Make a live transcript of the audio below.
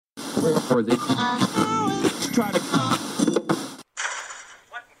Or they try to.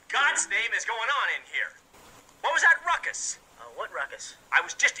 What in God's name is going on in here? What was that ruckus? What ruckus? I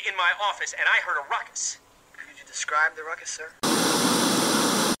was just in my office and I heard a ruckus. Could you describe the ruckus, sir?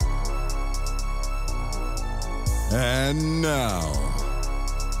 And now,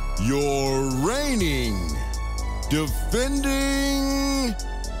 your reigning, defending,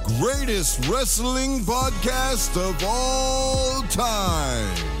 greatest wrestling podcast of all time.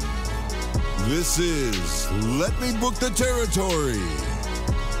 This is Let Me Book the Territory,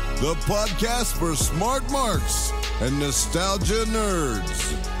 the podcast for smart marks and nostalgia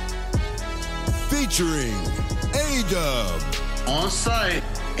nerds. Featuring A-Dub. On site,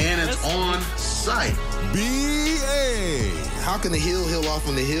 and it's on site. B.A. How can the heel heal off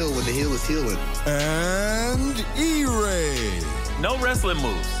on the heel when the heel is healing? And E-Ray. No wrestling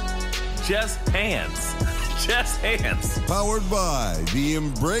moves. Just hands. Just hands. Powered by the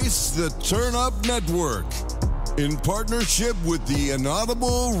Embrace the Turn Up Network. In partnership with the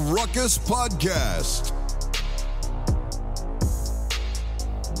Inaudible Ruckus Podcast.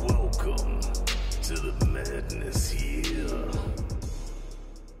 Welcome to the madness here.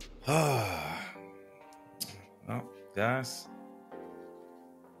 Well, guys,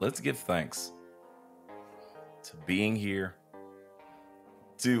 let's give thanks to being here,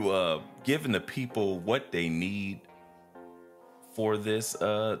 to giving the people what they need for this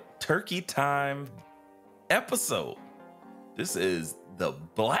turkey time episode. This is the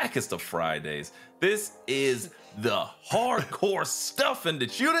blackest of Fridays. This is the hardcore stuffing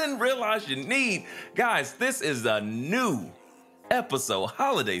that you didn't realize you need. Guys, this is a new episode,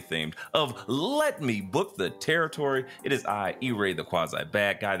 holiday themed, of Let Me Book the Territory. It is I, E-Ray, the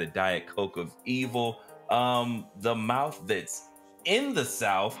quasi-bad guy, the Diet Coke of evil, the mouth that's in the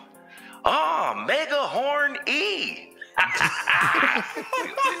South, Mega Horn E.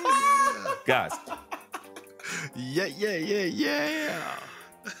 Guys. Yeah.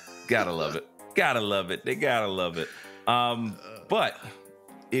 Gotta love it. Gotta love it. They gotta love it. But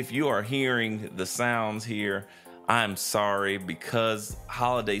if you are hearing the sounds here, I'm sorry, because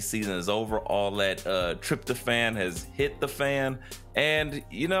holiday season is over. All that tryptophan has hit the fan, and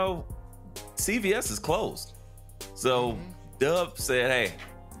you know, CVS is closed. So Dub said, hey,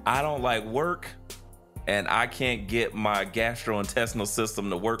 I don't like work, and I can't get my gastrointestinal system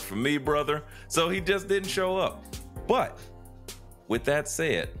to work for me, brother. So he just didn't show up. But with that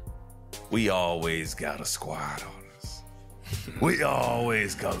said, we always got a squad on us. We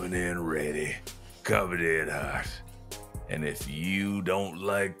always coming in ready, coming in hot. And if you don't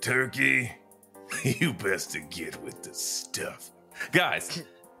like turkey, you best to get with the stuff. Guys,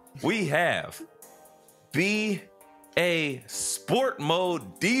 we have B.A Sport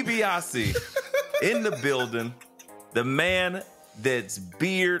Mode DiBiase in the building. The man that's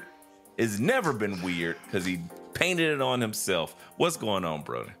beard has never been weird because he painted it on himself. What's going on,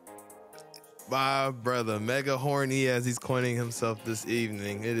 brother? My brother, Mega Horny, as he's coining himself this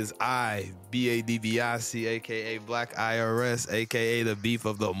evening. It is I, B.A DiBiase, a.k.a. Black IRS, a.k.a. the beef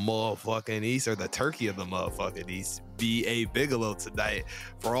of the motherfucking East, or the turkey of the motherfucking East, B.A Bigelow tonight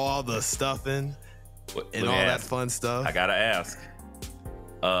for all the stuffing and all that fun stuff. I gotta ask,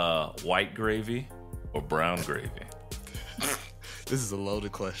 white gravy or brown gravy? This is a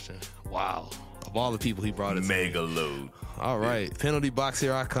loaded question. Wow. Of all the people he brought it Mega load. All right. Penalty box,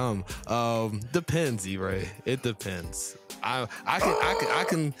 here I come. Depends, E-Ray. It depends. I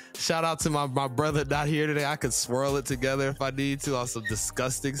can shout out to my brother not here today. I could swirl it together if I need to on some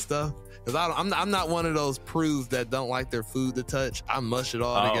disgusting stuff. Because I'm not one of those prudes that don't like their food to touch. I mush it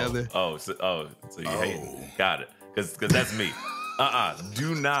all together. So you hate it. Got it. Because that's me.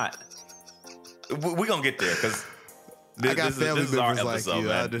 Do not. We're going to get there because I got family members like you.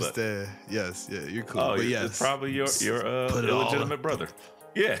 Man, I understand. Yes, yeah, you're cool. Oh, but yes, it's probably your illegitimate brother.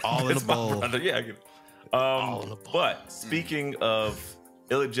 Yeah, all in a bowl. Brother. Yeah, I get it. But speaking of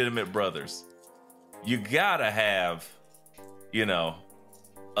illegitimate brothers, you gotta have,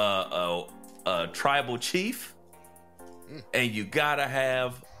 a tribal chief, and you gotta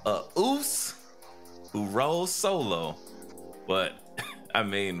have a oos who rolls solo. But I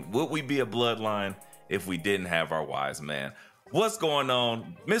mean, would we be a bloodline if we didn't have our wise man? What's going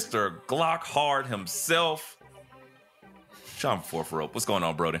on, Mr. Glock Hard himself? Sean Fourth Rope. What's going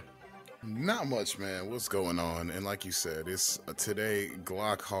on, Brody? Not much, man. What's going on? And like you said, it's today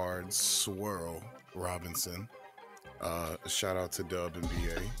Glock Hard Swirl Robinson. Shout out to Dub and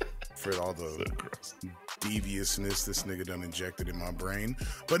BA for all the deviousness this nigga done injected in my brain.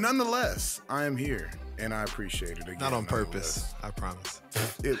 But nonetheless, I am here and I appreciate it again. Not on purpose, I promise.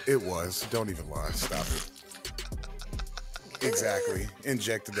 It was. Don't even lie. Stop it. Exactly.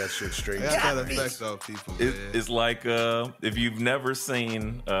 Injected that shit straight. Got into that the effect on people, man. It's like if you've never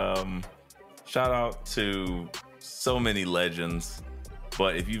seen, shout out to so many legends,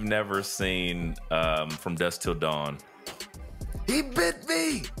 but if you've never seen From Dusk Till Dawn, he bit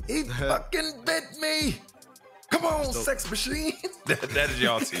me. He fucking bit me. Come on, sex machine. that is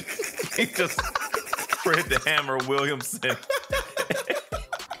y'all too. He just Fred the Hammer Williamson.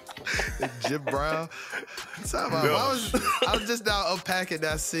 Jim Brown. I was just now unpacking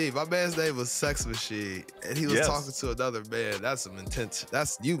that scene. My man's name was Sex Machine, and he was talking to another man. That's some intense.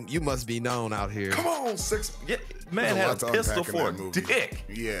 That's you must be known out here. Come on, man had a pistol for a dick.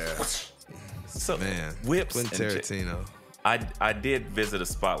 Yeah. So Man, whips Quentin and Tarantino. I did visit a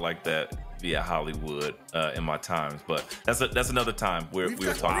spot like that via Hollywood in my times, but that's another time where we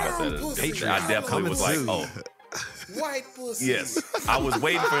were talking about that. I definitely was like, oh, white pussy. yes. I was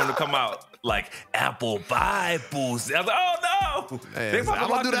waiting for him to come out like apple pie pussy. I was like, oh no, Hey, they I'm about to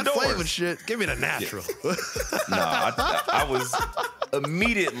gonna lock do the that doors. flavor shit. Give me the natural. No, I was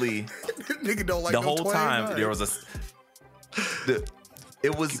immediately Nigga don't like the no whole twang, time right? there was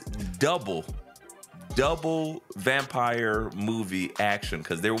it was double vampire movie action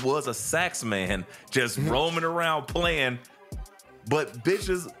because there was a sax man just roaming around playing, but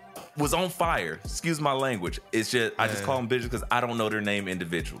bitches was on fire. Excuse my language. It's just I just call them bitches because I don't know their name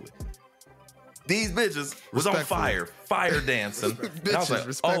individually. These bitches was on fire dancing. And I was like,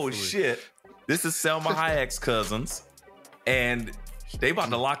 oh shit, this is Selma Hayek's cousins, and they about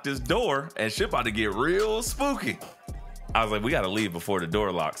to lock this door, and shit about to get real spooky. I was like, we got to leave before the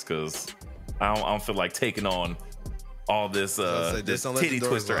door locks because I don't feel like taking on all this this titty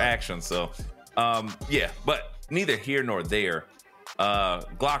twister action. So, yeah, but neither here nor there.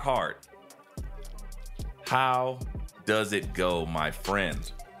 Glock Hard, how does it go, my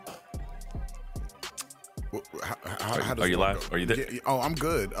friend? How does Are you what live? go? Are you there? Yeah, oh, I'm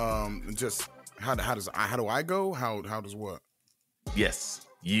good. Just how do I go? How does what? Yes,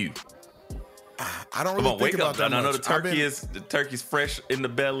 you. I don't Come really on, think wake about up. that I know much. the turkey's fresh in the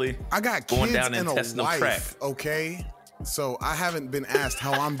belly. I got going kids down and a intestinal wife, tract. okay? So I haven't been asked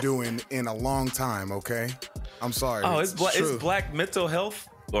how I'm doing in a long time, okay? I'm sorry. Oh, it's true. Black Mental Health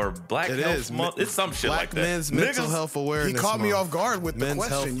or Black Health Month. It's some shit Black like that. Men's Mental Niggas- Health Awareness He caught me Month. off guard with the Men's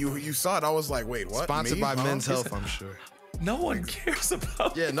question. Health. You saw it. I was like, wait, what? Sponsored Me? by Huh? Men's Health, I'm sure. No one cares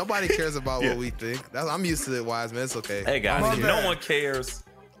about. Yeah, nobody cares about what we think. I'm used to it, Wise Man. It's okay. Hey guys, My if bad. no one cares,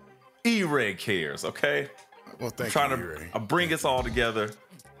 E-Ray cares. Okay, Well, thank trying you, to E-Ray. bring us all together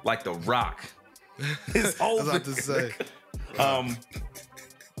like the Rock. It's I was over. about to say.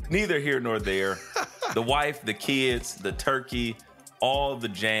 Neither here nor there. The wife, the kids, the turkey, all the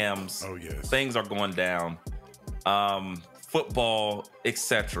jams. Oh, yes. Things are going down. Football,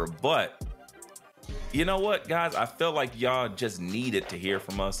 etc. But you know what, guys? I felt like y'all just needed to hear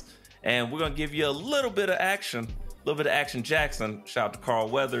from us, and we're gonna give you a little bit of action. A little bit of Action Jackson. Shout out to Carl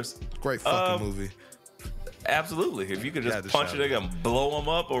Weathers. Great fucking movie. Absolutely. If you could Had just to punch shout it it and blow them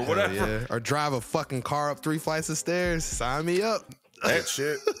up or Hell whatever. yeah. Or drive a fucking car up 3 flights of stairs. Sign me up. That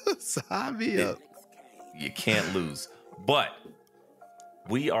shit. Sign me up. You can't lose. But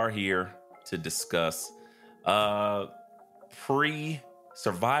we are here to discuss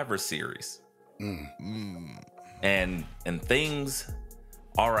pre-Survivor Series. And things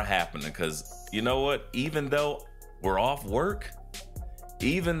are happening because you know what? Even though we're off work,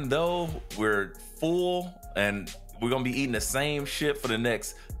 even though we're full and we're gonna be eating the same shit for the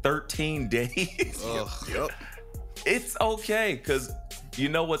next 13 days, Yep. it's okay because you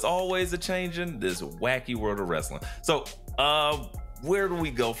know what's always a changing? This wacky world of wrestling. So where do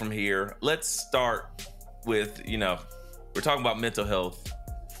we go from here? Let's start with, we're talking about mental health.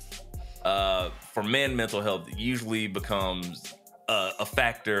 For men, mental health usually becomes a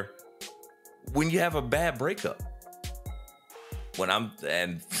factor when you have a bad breakup. From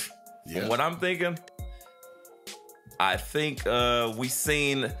what I'm thinking, I think we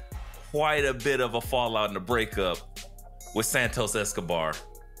seen quite a bit of a fallout in the breakup with Santos Escobar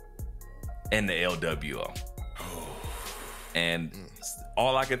and the LWO. And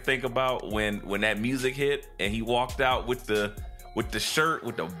all I could think about when that music hit and he walked out with the shirt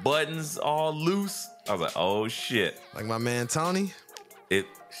with the buttons all loose, I was like, oh shit. Like my man Tony. It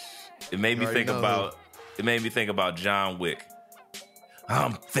made me You already think know. about John Wick.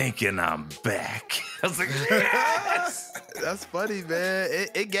 I'm thinking I'm back. I was like, yes! That's funny, man.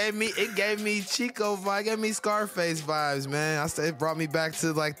 It gave me Chico vibe, it gave me Scarface vibes, man. It brought me back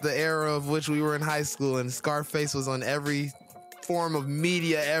to like the era of which we were in high school and Scarface was on every form of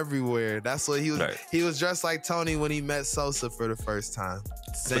media everywhere. That's what he was. Right. He was dressed like Tony when he met Sosa for the first time.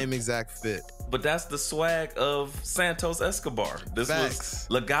 Same exact fit. But that's the swag of Santos Escobar. This Facts. was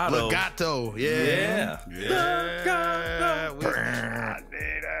Legato. Legato, yeah.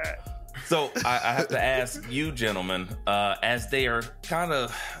 So I have to ask you, gentlemen, as they are kind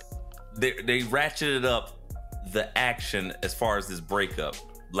of they ratcheted up the action as far as this breakup.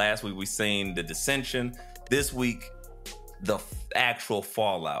 Last week we seen the dissension. This week, the actual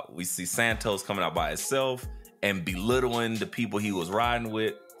fallout. We see Santos coming out by himself and belittling the people he was riding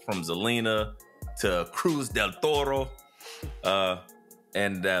with, from Zelina to Cruz del Toro,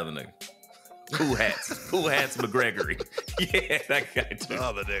 and the other nigga. Cool hats McGregory. Yeah, that guy too.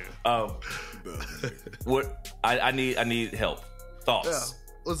 Other nigga. What I need help. Thoughts. Yeah.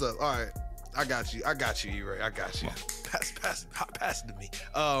 What's up? All right. I got you, E-Ray. I got you. Pass it to me.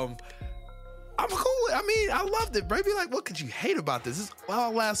 I'm cool. I mean, I loved it, bro. Be like, what could you hate about this?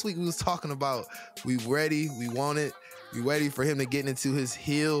 Last week we was talking about we ready, we want it. We ready for him to get into his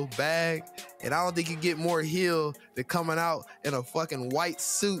heel bag. And I don't think you get more heel than coming out in a fucking white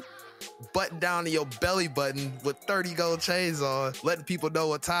suit, button down to your belly button with 30 gold chains on, letting people know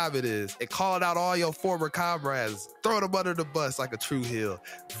what time it is, and calling out all your former comrades, throwing them under the bus like a true heel.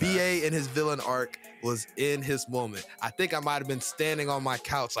 B.A. in his villain arc was in his moment. I think I might have been standing on my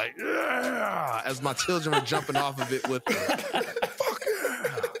couch like, yeah, as my children were jumping off of it with the, fuck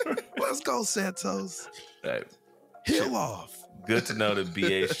yeah. Let's go, Santos. Hey, Heel off. good to know that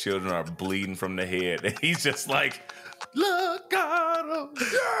BA's children are bleeding from the head. And he's just like, look at him. Oh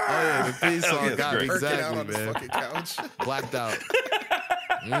yeah, the theme song Yeah, got me great. Working out exactly, on the man. fucking couch. Blacked out.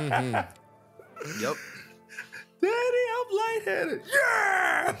 Yep. Daddy, I'm lightheaded.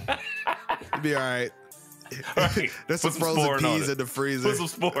 Yeah. It'll be all right. Right. There's Put some some frozen Sporin on peas it. in the freezer. Put some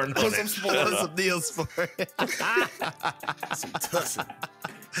Sporin on Put it. some Sporin, some Neosporin. Some tussin.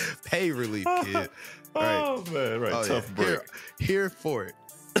 Pain relief, kid. Oh man, right. Oh, Tough yeah. break. Here for it.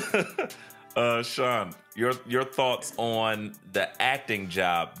 Sean, your thoughts on the acting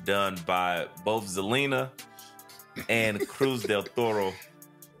job done by both Zelina and Cruz del Toro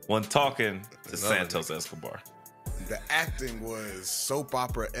when talking to Santos Escobar. The acting was soap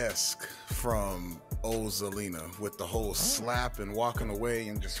opera-esque from old Zelina, with the whole slap and walking away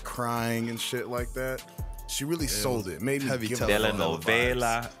and just crying and shit like that. She really sold it. Made me heavy give telenovela her all the vibes.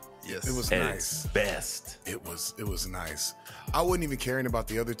 Telenovela Yes. It was at nice. its best. It was nice. I wasn't even caring about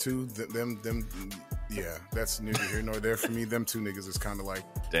the other two. Them, yeah, that's neither here nor there for me. Them two niggas is kind of like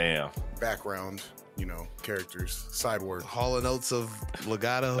Damn. background, characters, side work. Hall and Oates of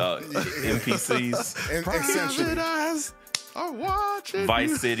Legato. NPCs. And essentially, Private eyes are watching.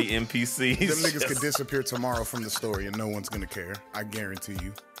 Vice City NPCs. them niggas could disappear tomorrow from the story and no one's gonna care. I guarantee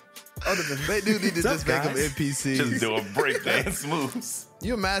you. Other than They do need to just make them Guys, NPCs. Just doing breakdance moves.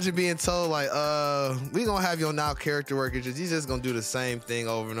 You imagine being told like, we gonna have your now character work. He's just gonna do the same thing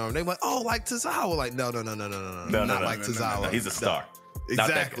over and over. They went, oh, like Tozawa. Like, no, not like Tozawa. He's a star. Not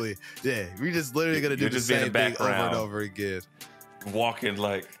that Exactly. Yeah, we're just literally gonna do You're the just being same the thing over and background. over again. guy. Walking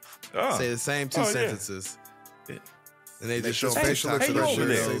like, oh. Say the same two Oh, yeah. sentences, Yeah. and they They just show just them facial TikToks of hey, you their over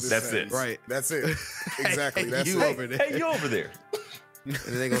there. videos. That's it. Right. That's it. Exactly. Hey, That's you it. over there. Hey, you over there. And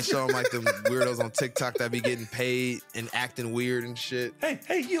then they gonna show them like them weirdos on TikTok that be getting paid and acting weird and shit. Hey,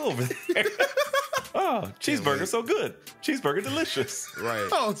 you over there. Oh, cheeseburger so good. Cheeseburger delicious. Right.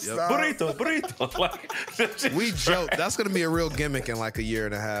 Oh, stop. Burrito. Like, We joke. That's gonna be a real gimmick in like a year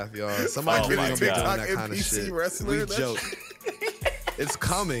and a half, y'all. Somebody's Oh really my gonna be doing God. that kind of NPC shit. wrestler, We that joke. It's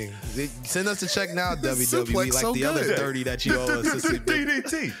coming. Send us a check now, WWE. suplex Like so the other good. 30 that you owe us.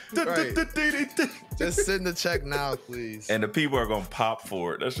 DDT. Right. DDT. Just send the check now, please. And the people are gonna pop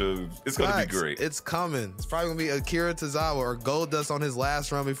for it. It's gonna be Facts. great. It's coming. It's probably gonna be Akira Tozawa or Goldust on his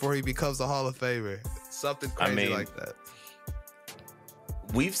last run before he becomes a Hall of Famer. Something crazy mean, like that.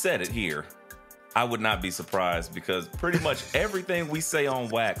 We've said it here. I would not be surprised because pretty much everything we say on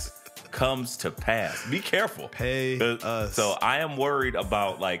Wax comes to pass. Be careful. Pay us. So I am worried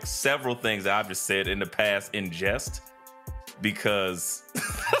about like several things that I've just said in the past in jest because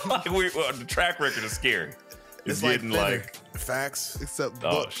like the track record is scary. It's like getting thinner. like Facts. Except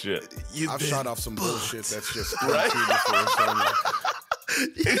oh book. shit. I've shot off some bullshit that's just Right? before.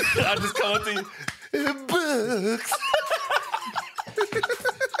 So I just come to you. Books.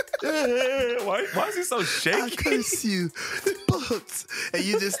 Why is he so I shaky? curse you, books, and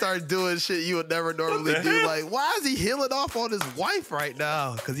you just start doing shit you would never normally the do. hell? Like, why is he healing off on his wife right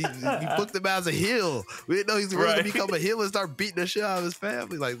now? Because he booked him as a heel. We didn't know he's going to Right. become a heel and start beating the shit out of his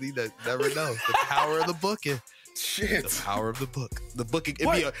family. Like, we never know. The power of the booking. Shit. The power of the book. The book. It'd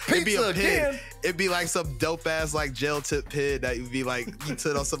What? be a Pizza pin. again? It'd be like some dope ass like gel tip pin that would be like you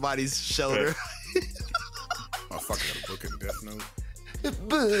put on somebody's shoulder. I fucking got a book in Death Note.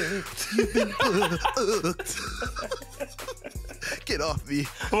 Get off me.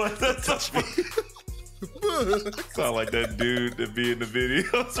 What? That's Touch me. sound like that dude that be in the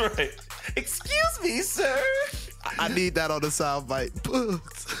videos, right? Excuse me, sir. I need that on the soundbite.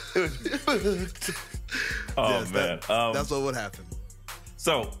 Oh Yes, man, that's what would happen.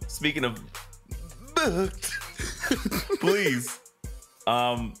 So speaking of booked, please,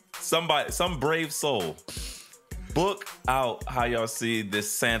 some brave soul, book out how y'all see this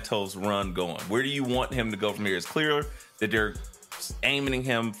Santos run going. Where do you want him to go from here? It's clear that they're aiming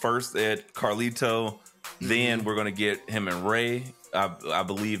him first at Carlito. Then we're gonna get him and Ray. I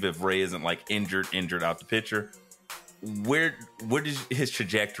believe if Ray isn't like injured out the picture, where is his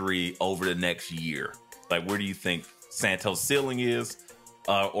trajectory over the next year? Like, where do you think Santos' ceiling is?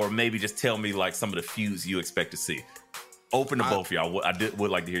 Or maybe just tell me like some of the feuds you expect to see. Open to both of y'all. I would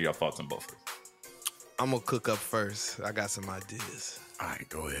like to hear your thoughts on both of them. I'm gonna cook up first. I got some ideas. All right,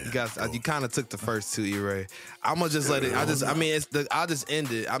 go ahead. You kind of took the first two, E-Ray. I'm gonna just let it. I'll just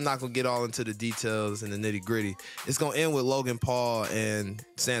end it. I'm not gonna get all into the details and the nitty gritty. It's gonna end with Logan Paul and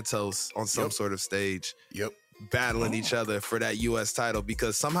Santos on some sort of stage. Yep. Battling each other for that U.S. title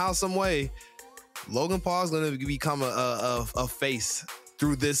because somehow, some way, Logan Paul's gonna become a face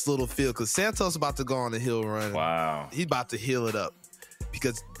through this little field because Santos about to go on a hill run. Wow. He's about to heal it up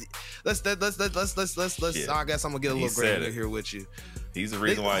because let's. I guess I'm gonna get a little granular here with you. He's the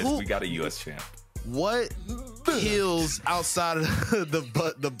reason why we got a U.S. champ. What heels outside of the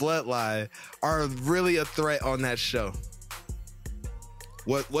bloodline are really a threat on that show?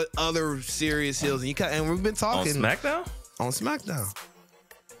 What other serious heels? And we've been talking on SmackDown. On SmackDown.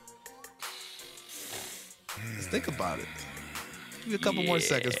 Let's think about it. Give me a couple more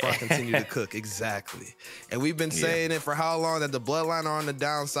seconds before I continue to cook. Exactly. And we've been saying it for how long that the bloodline are on the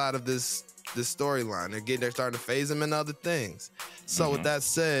downside of this storyline. They're starting to phase them into other things. So with that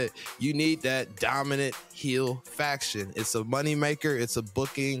said, you need that dominant heel faction. It's a moneymaker. It's a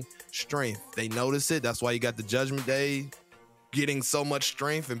booking strength. They notice it. That's why you got the Judgment Day getting so much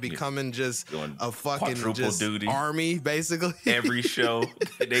strength and becoming just a fucking just army, basically. Every show.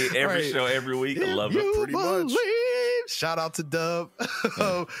 Show every week. I love it pretty much. Shout out to Dub.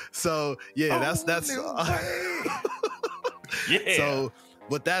 So yeah, that's yeah. So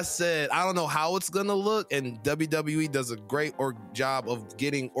with that said, I don't know how it's gonna look, and WWE does a great job of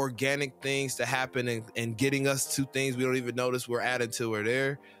getting organic things to happen and getting us to things we don't even notice we're adding to or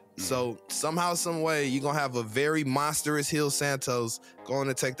there. So somehow, some way, you're gonna have a very monstrous heel Santos going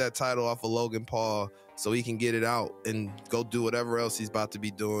to take that title off of Logan Paul so he can get it out and go do whatever else he's about to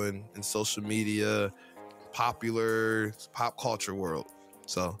be doing in social media, popular pop culture world.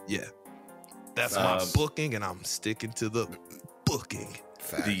 So yeah, that's my booking, and I'm sticking to the booking.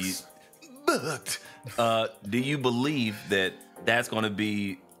 Do you believe that that's going to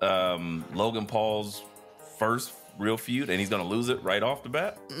be Logan Paul's first real feud, and he's going to lose it right off the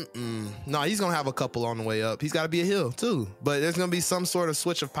bat? No, he's going to have a couple on the way up. He's got to be a heel too, but there's going to be some sort of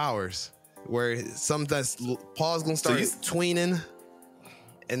switch of powers where Paul's going to start tweening.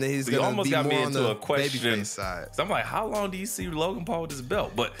 And then he's so gonna be got more me on into the a question. babyface side. So I'm like, how long do you see Logan Paul with his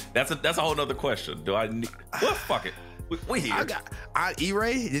belt? But that's a whole nother question. Do I need? Well, fuck it. We here.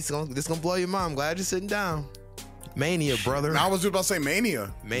 E-Ray, this gonna blow your mind. I'm glad you're sitting down. Mania, brother. I was just about to say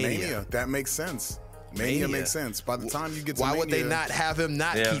Mania. That makes sense. Mania makes sense. By the time you get to Why Mania, would they not have him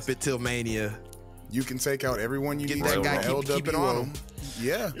keep it till Mania? You can take out everyone you Get need that to guy, keep it on him.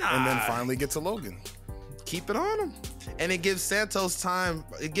 Yeah, and then finally get to Logan. Keep it on him. And it gives Santos time.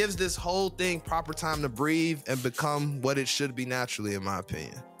 It gives this whole thing proper time to breathe and become what it should be naturally, in my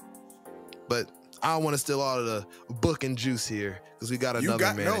opinion. But I don't want to steal all of the booking juice here because we got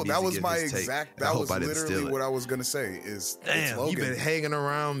another man. No, that was my exact. That was literally what I was gonna say. Is damn, you've been hanging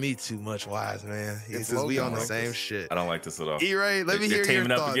around me too much, Wise man. Because we on the same shit. I don't like this at all. E-Ray, let me hear your thoughts. They're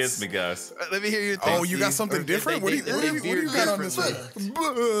teaming up against me, guys. Let me hear your thoughts. Oh, you got something different? What do you got on this one?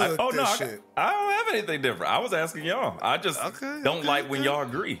 I don't have anything different. I was asking y'all. I just don't like when y'all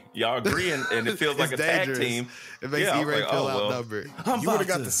agree. Y'all agree, and it feels like a tag team. It makes E-Ray feel outnumbered. You would have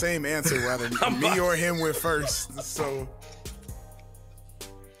got the same answer rather me or him went first. So.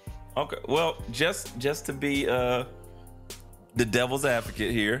 Okay, well, just to be the devil's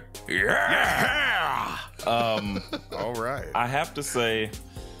advocate here. Yeah. All right. I have to say,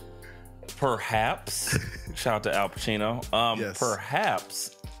 perhaps. Shout out to Al Pacino. Yes.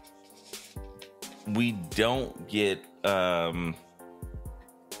 Perhaps we don't get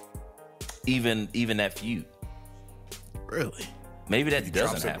even that feud. Really? Maybe that He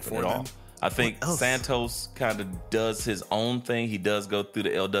doesn't drops it happen before at all. then? I think What else? Santos kind of does his own thing. He does go through the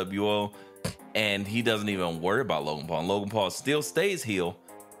LWO, and he doesn't even worry about Logan Paul. And Logan Paul still stays heel,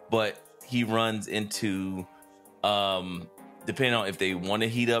 but he runs into, depending on if they want to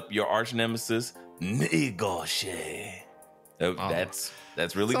heat up your arch nemesis, Ricochet.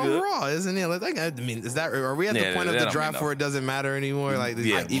 That's really So good. Raw, isn't it? Like, I mean, is that? Are we at the Yeah, point of that the don't draft mean where it doesn't matter anymore? Like, the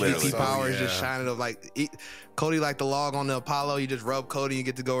Yeah, EVT literally. power is Yeah. just shining up. Like, Cody, like the log on the Apollo. You just rub Cody, you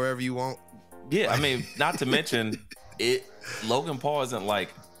get to go wherever you want. Yeah, I mean, not to mention it. Logan Paul isn't like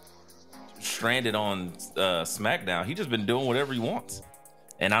stranded on SmackDown. He just been doing whatever he wants,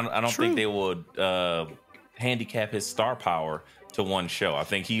 and I don't think they would handicap his star power to one show. I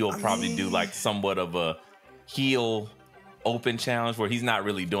think he'll probably do like somewhat of a heel open challenge where he's not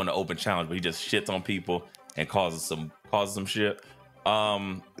really doing the open challenge, but he just shits on people and causes some shit.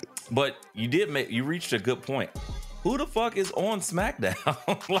 But you reached a good point. Who the fuck is on SmackDown?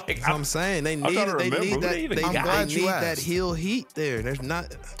 Like, That's what I'm saying. They need that heel heat there. There's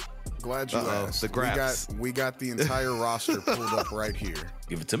not. Glad you asked. The graps. We got the entire roster pulled up right here.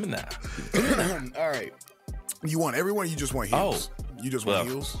 Give it to me now. All right. You want everyone? You just want heels? You just want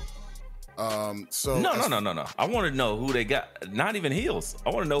heels? So No. I want to know who they got. Not even heels.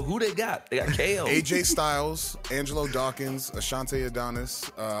 I want to know who they got. They got KO. AJ Styles, Angelo Dawkins, Ashante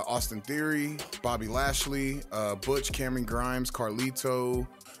Adonis, Austin Theory, Bobby Lashley, Butch, Cameron Grimes, Carlito,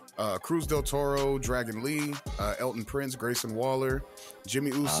 Cruz del Toro, Dragon Lee, Elton Prince, Grayson Waller, Jimmy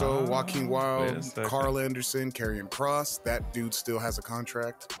Uso, Joaquin Wilde, Carl Anderson, Karrion Kross. That dude still has a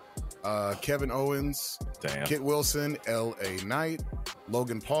contract. Kevin Owens, Kit Wilson, L.A. Knight,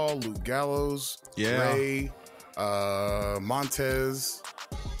 Logan Paul, Luke Gallows, Ray, Montez.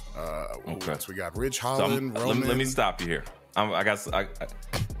 Else we got? Rich Holland, Roman. Let me stop you here. That's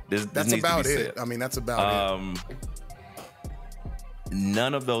about it. I mean, that's about it.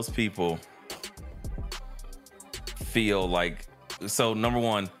 None of those people feel like. So number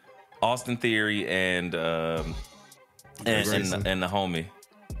one, Austin Theory and the homie,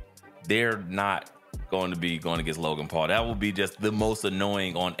 they're not going to be going against Logan Paul. That will be just the most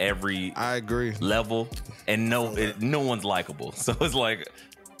annoying on every level, and no one's likable. So it's like,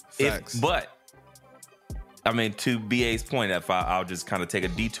 but I mean, to BA's point, if I'll just kind of take a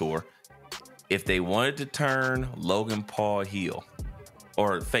detour, if they wanted to turn Logan Paul heel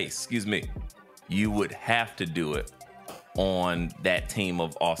or face, excuse me, you would have to do it on that team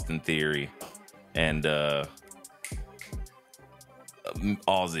of Austin Theory and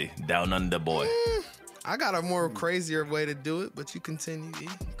Aussie, Down Under boy. I got a more crazier way to do it, but you continue.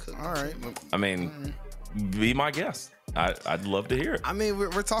 All right. I mean, be my guest. I'd love to hear it. I mean,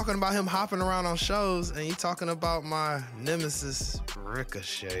 we're talking about him hopping around on shows, and you talking about my nemesis,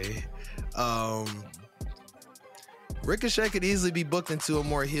 Ricochet. Ricochet could easily be booked into a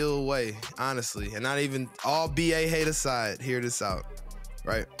more heel way, honestly, and not even all BA hate aside. Hear this out,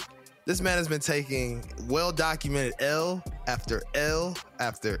 right? This man has been taking well-documented L after L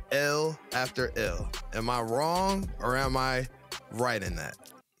after L after L. Am I wrong or am I right in that?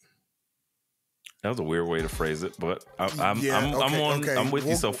 That was a weird way to phrase it, but I'm with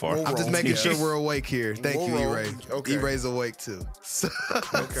you so far. I'm just making sure we're awake here. Thank you, E-Ray. Okay. E-Ray's awake too. So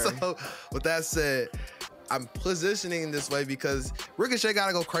with that said, I'm positioning this way because Ricochet got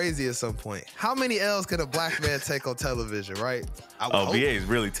to go crazy at some point. How many L's can a black man take on television, right? BA is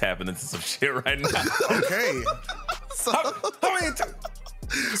really tapping into some shit right now. Okay.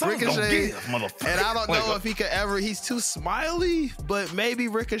 Ricochet, and I don't know if he could ever, he's too smiley, but maybe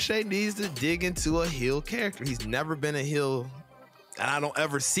Ricochet needs to dig into a heel character. He's never been a heel, and I don't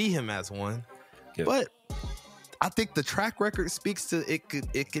ever see him as one. Yep. But I think the track record speaks to it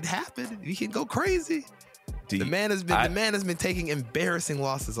could happen. He can go crazy. The man has been taking embarrassing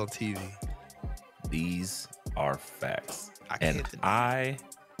losses on TV. These are facts. I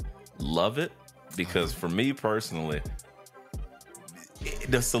love it because for me personally,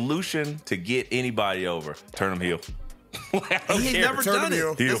 the solution to get anybody over, turn them heel. He's never done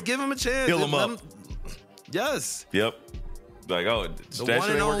it. Let's give him a chance. Heal him up. Yes. Yep. Like, the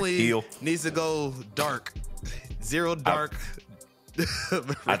one and only heel needs to go dark. Zero dark.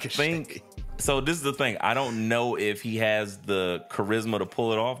 I think so. This is the thing. I don't know if he has the charisma to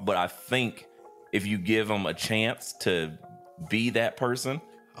pull it off, but I think if you give him a chance to be that person,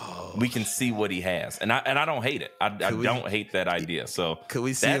 we can see what he has. And I don't hate it. I don't hate that idea. So could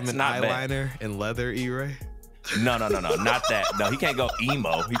we see him in eyeliner and leather, E-Ray? No, not that. No, he can't go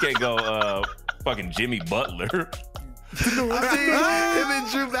emo. He can't go fucking Jimmy Butler. him and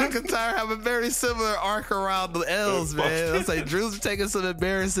Drew McIntyre have a very similar arc around the L's, man. I'll say Drew's taking some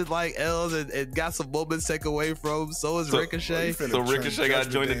embarrassing like L's and got some moments taken away from him. So is Ricochet. So Ricochet got to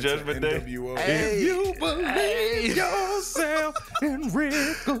join the Judgment Day. Hey, You believe yourself in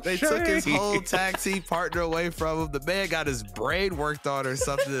Ricochet. They took his whole tag team partner away from him. The man got his brain worked on or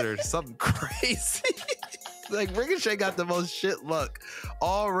something crazy. Like Ricochet got the most shit luck.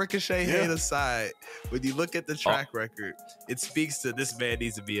 All Ricochet hate aside, when you look at the track record, it speaks to this man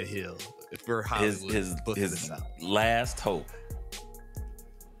needs to be a heel. For Hollywood, his last hope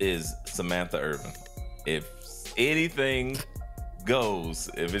is Samantha Irvin. If anything goes,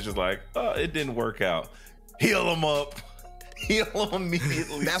 if it's just like, oh, it didn't work out, heal him up. Heal him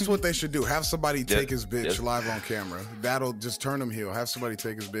immediately. That's what they should do. Have somebody take his bitch live on camera. That'll just turn him heel. Have somebody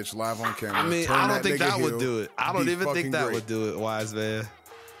take his bitch live on camera. I mean, I don't think that would do it. I don't even think that would do it, wise man.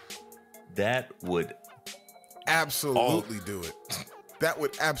 That would absolutely do it. That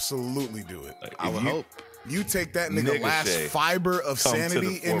would absolutely do it. Like, I would hope. You take that nigga last fiber of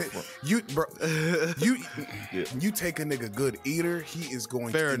sanity in it. You take a nigga good eater, he is going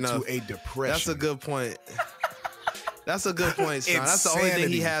into a depression. That's a good point. That's a good point, Sean. That's the only thing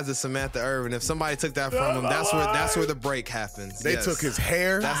he has is Samantha Irvin. If somebody took that from him, that's where the break happens. They took his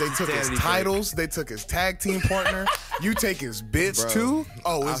hair. They took his titles. They took his tag team partner. You take his bitch too.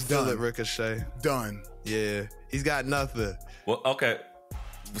 Oh, it's done. I feel it, Ricochet. Done. Yeah, he's got nothing. Well, okay.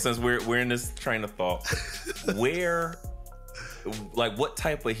 Since we're in this train of thought, what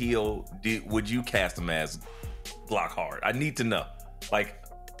type of heel would you cast him as? Block hard. I need to know. Like,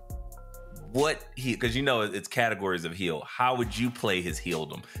 what he, because you know it's categories of heel. How would you play his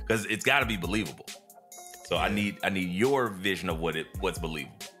heeldom? Because it's got to be believable. So I need your vision of what's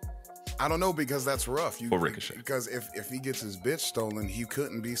believable. I don't know, because that's rough. For Ricochet. Because if he gets his bitch stolen, he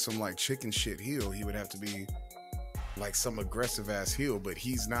couldn't be some like chicken shit heel. He would have to be like some aggressive ass heel. But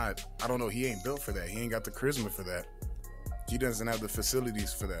he's not. I don't know. He ain't built for that. He ain't got the charisma for that. He doesn't have the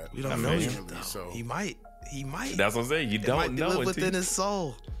facilities for that. We don't know him, so he might. That's what I'm saying. You don't know live within his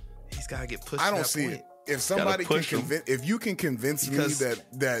soul. He's got to get pushed. I don't see it. If somebody can convince, if you can convince me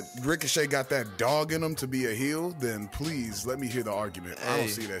that Ricochet got that dog in him to be a heel, then please let me hear the argument. I don't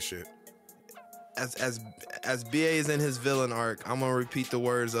see that shit. As BA is in his villain arc, I'm gonna repeat the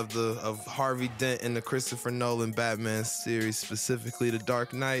words of Harvey Dent in the Christopher Nolan Batman series, specifically The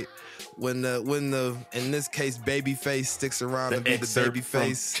Dark Knight. When the in this case babyface sticks around to be the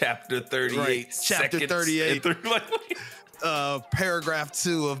babyface. Chapter 38. Right. Chapter 38. Paragraph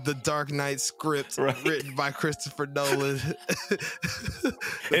 2 of the Dark Knight script, written by Christopher Nolan.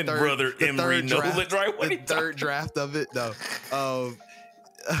 Brother Emery Nolan, right? The third draft of it. No.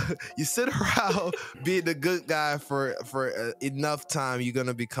 You sit around being the good guy for enough time, you're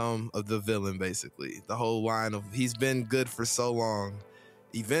gonna become the villain. Basically, the whole line of he's been good for so long.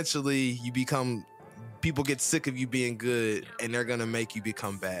 Eventually, people get sick of you being good, and they're gonna make you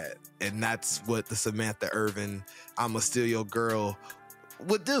become bad. And that's what the Samantha Irvin, I'ma steal your girl,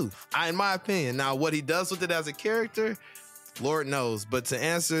 would do, in my opinion. Now, what he does with it as a character, Lord knows. But to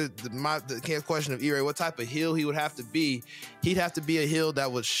answer the question of E-Ray, what type of heel he would have to be, he'd have to be a heel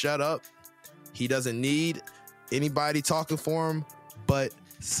that would shut up. He doesn't need anybody talking for him, but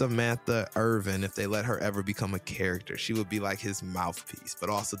Samantha Irvin, if they let her ever become a character, she would be like his mouthpiece, but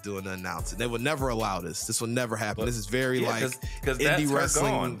also doing the announcing. They would never allow this. This would never happen. This is very because indie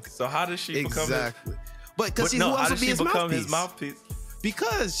wrestling. Gone. So how does she become exactly? But because who else would be his mouthpiece?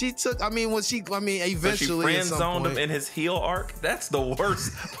 Because she took. Eventually, so she friend zoned him in his heel arc. That's the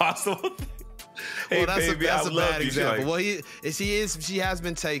worst possible thing. Well, that's a bad example. Well, she has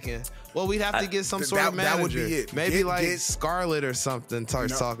been taken. Well, we'd have to get some sort of manager. That would be it. Maybe get Scarlett or something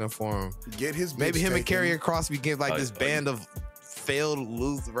starts talking for him. Get his bitch maybe him taken. And Karrion Kross became this band of failed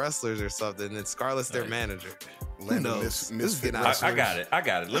loose wrestlers or something, and Scarlett's their manager. Who knows? I got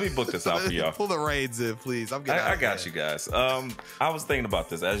it. Let me book this out for y'all. Pull the reins in, please. I got you guys. I was thinking about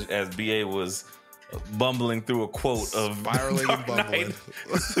this as BA was bumbling through a quote of spiraling and bumbling.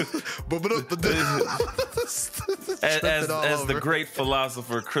 as the great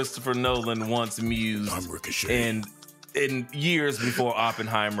philosopher Christopher Nolan once mused, I'm Ricochet. And in years before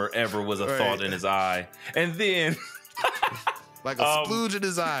Oppenheimer ever was a thought in his eye, and then like a splooge in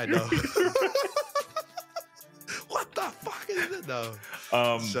his eye. No. What the fuck is it? No.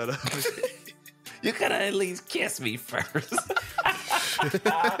 Shut up. You could at least kiss me first.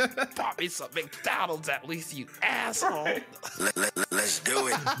 Pop me some McDonald's at least, you asshole. Right. Let's do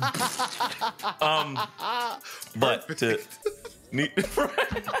it. But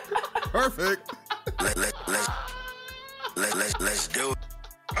perfect. Let's do it.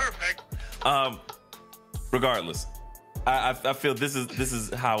 Perfect. Regardless, I feel this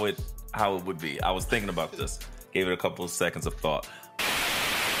is how it would be. I was thinking about this. Gave it a couple of seconds of thought.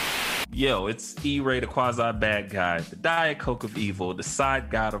 Yo, it's E-Ray, the quasi bad guy, the Diet Coke of evil, the side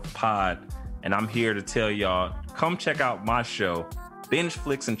god of pod, and I'm here to tell y'all, come check out my show, Binge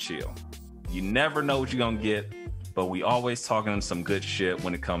Flicks and Chill. You never know what you're gonna get, but we always talking some good shit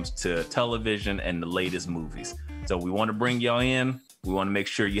when it comes to television and the latest movies. So we want to bring y'all in. We want to make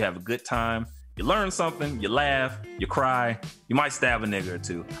sure you have a good time. You learn something, you laugh, you cry, you might stab a nigga or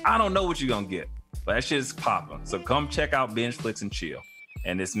two. I don't know what you're gonna get, but that shit's popping. So come check out Binge Flicks and Chill.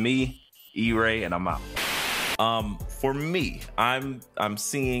 And it's me, E-Ray, and I'm out. For me, I'm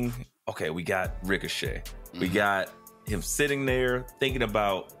seeing, okay, we got Ricochet. We got him sitting there thinking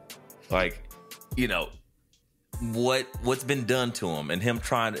about, like, you know, what's been done to him, and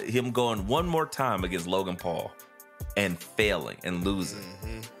him going one more time against Logan Paul and failing and losing.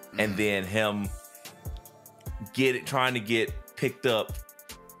 And then him trying to get picked up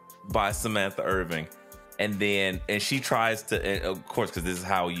by Samantha Irving. And she tries to, and of course, because this is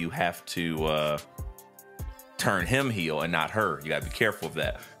how you have to turn him heel and not her. You got to be careful of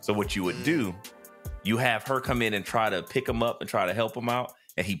that. So what you would do, you have her come in and try to pick him up and try to help him out,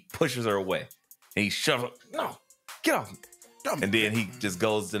 and he pushes her away. And he shoves her, no, get off me. And then he just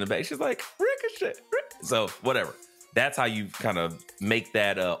goes in the back. She's like, Ricochet. So whatever. That's how you kind of make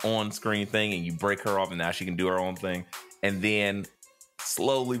that on-screen thing, and you break her off, and now she can do her own thing. And then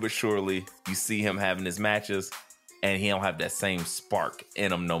slowly but surely, you see him having his matches, and he don't have that same spark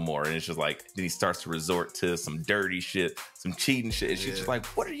in him no more. And it's just like, then he starts to resort to some dirty shit, some cheating shit. And she's just like,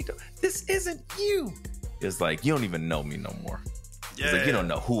 what are you doing? This isn't you. It's like, you don't even know me no more. It's like, you don't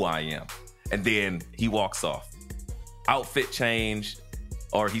know who I am. And then he walks off. Outfit change,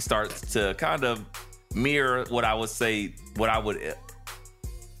 or he starts to kind of mirror what I would say, what I would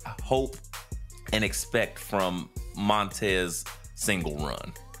hope and expect from Montez single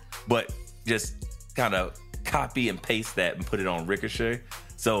run, but just kind of copy and paste that and put it on Ricochet.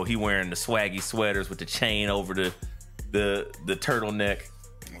 So he wearing the swaggy sweaters with the chain over the turtleneck.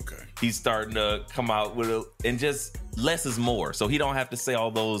 Okay. He's starting to come out with and just less is more. So he don't have to say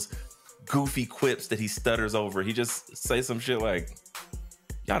all those goofy quips that he stutters over. He just say some shit like,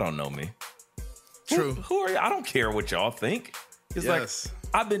 y'all don't know me. True. Who are you? I don't care what y'all think. It's like,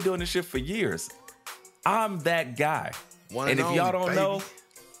 I've been doing this shit for years. I'm that guy. And if y'all don't know,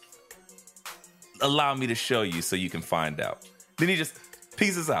 allow me to show you so you can find out. Then he just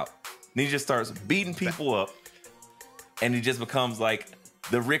pieces out. Then he just starts beating people up. And he just becomes like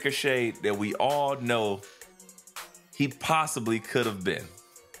the Ricochet that we all know he possibly could have been.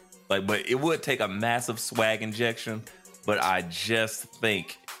 Like, but it would take a massive swag injection. But I just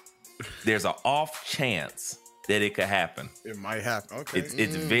think there's an off chance that it could happen. It might happen. Okay.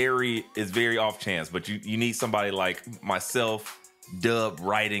 It's very off chance, but you need somebody like myself, Dub,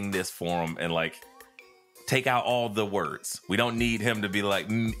 writing this for him and like take out all the words. We don't need him to be like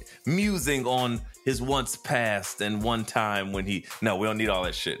musing on his once past and one time when no, we don't need all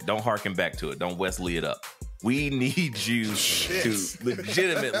that shit. Don't harken back to it. Don't Wesley it up. We need you to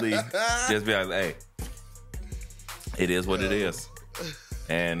legitimately just be like, hey, it is what it is.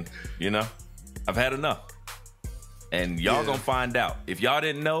 And, you know, I've had enough. And y'all gonna find out. If y'all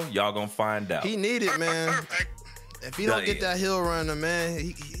didn't know, y'all gonna find out. He need it, man. If he don't get that heel runner, man,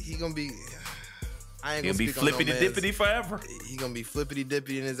 he gonna be. I ain't gonna be flippity dippity forever. He gonna be flippity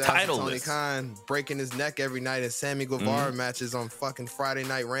dippity in his ass. Tony Khan breaking his neck every night in Sammy Guevara matches on fucking Friday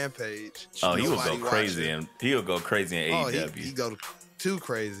Night Rampage. Oh, he will go crazy and he'll go crazy in AEW. He go too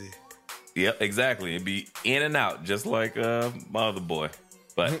crazy. Yep, exactly. It'd be in and out, just like my other boy.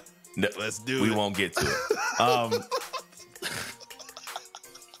 But no, let's do it. We won't get to it.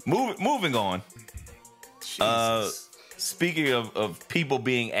 Moving on. Speaking of people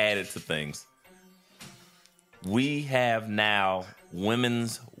being added to things, we have now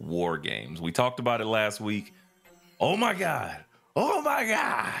women's war games. We talked about it last week. Oh my God.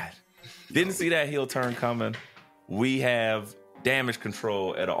 Didn't see that heel turn coming. We have Damage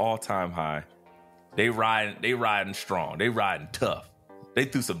Control at an all-time high. They riding strong. They riding tough. They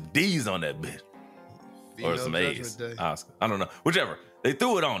threw some D's on that bitch. Or some A's. Oscar. I don't know. Whichever. They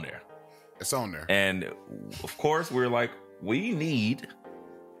threw it on there. It's on there. And of course, we're like, we need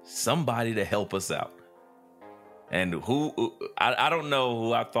somebody to help us out. And who, I don't know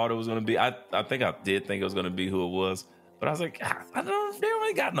who I thought it was going to be. I think I did think it was going to be who it was. But I was like, they don't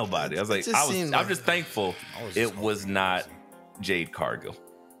really got nobody. I was like, I'm just thankful it was not Jade Cargill.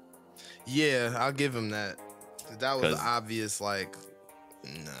 Yeah, I'll give him that. That was obvious, like,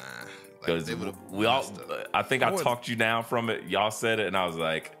 nah. Because we all, I think I talked you down from it. Y'all said it, and I was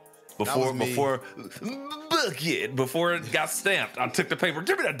like, before Look it before it got stamped. I took the paper.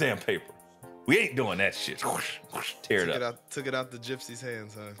 Give me that damn paper. We ain't doing that shit. Tear it up. Took it out the gypsy's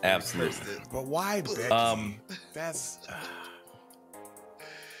hands, huh? Absolutely. But why Becky? That's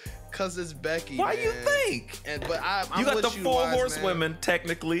because it's Becky. Why man. you think? But I'm you got with the four Wise, horsewomen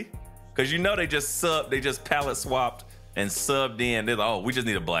technically, because you know they just palette swapped and subbed in. They're like, oh, we just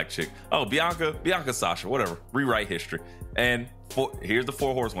need a black chick. Oh, Bianca, Sasha, whatever. Rewrite history. And here's the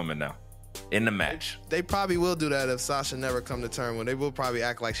four horsewomen now in the match. They probably will do that if Sasha never come to term when they will probably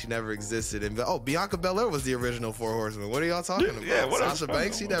act like she never existed and be, oh, Bianca Belair was the original four horsewomen. What are y'all talking about? Yeah, whatever. Sasha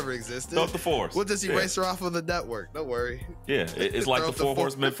Banks, she never existed. Throw up the fours. We'll just erase her off of the network. Don't worry. Yeah, it's like the four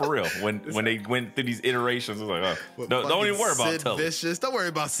horsemen for real. When they went through these iterations, it's like, oh, don't even worry about Tully. Vicious. Don't worry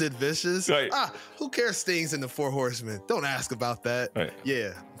about Sid Vicious. Right. Who cares Sting's in the four horsemen? Don't ask about that. Right.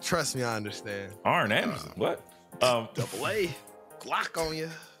 Yeah, trust me, I understand. Arn Anderson, what? Double A, Glock on you.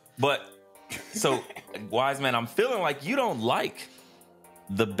 But so, Wise Man, I'm feeling like you don't like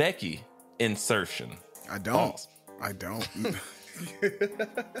the Becky insertion. I don't.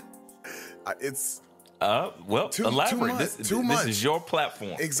 It's well, elaborate. Too much. This is your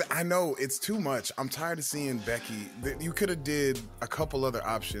platform. I know it's too much. I'm tired of seeing Becky. You could have did a couple other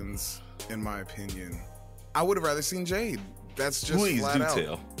options, in my opinion. I would have rather seen Jade. That's just Please flat do out.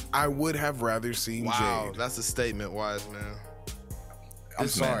 tell. I would have rather seen Jade. That's a statement, Wise Man. I'm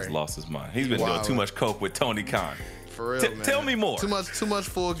This sorry. man's lost his mind. He's been doing too much coke with Tony Khan. For real, man. Tell me more. Too much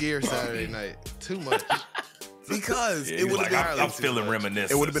full gear Saturday night. Too much. Because Yeah, it would have like, been. I'm feeling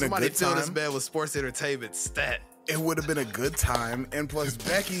reminiscent. It would have been Somebody a good fill this time. bed with sports entertainment stat. It would have been a good time, and plus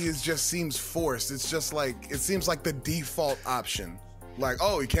Becky just seems forced. It's just like it seems like the default option. Like,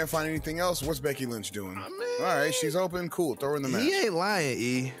 oh, you can't find anything else. What's Becky Lynch doing? All right, she's open. Cool, throw her in the match. He ain't lying,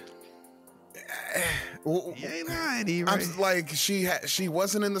 E. Well, He ain't lying, E. Right? I'm like she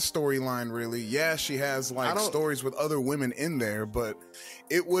wasn't in the storyline really. Yeah, she has like stories with other women in there, but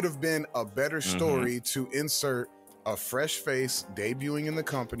it would have been a better story to insert a fresh face debuting in the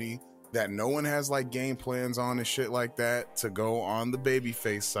company that no one has like game plans on and shit like that to go on the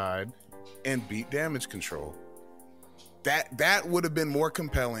babyface side and beat Damage Control. That would have been more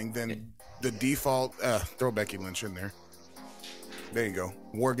compelling than the default. Throw Becky Lynch in there. There you go.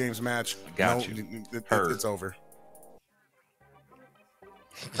 War Games match. Got you. It's over.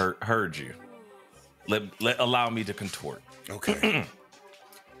 Heard you. Allow me to contort. Okay.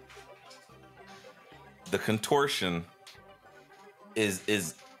 The contortion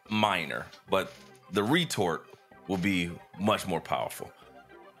is minor, but the retort will be much more powerful.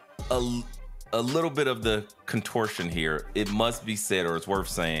 A little bit of the contortion here, it must be said, or it's worth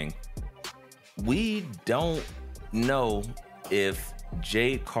saying, we don't know if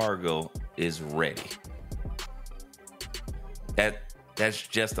Jade Cargill is ready. That's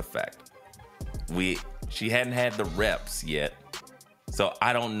just a fact. She hadn't had the reps yet, so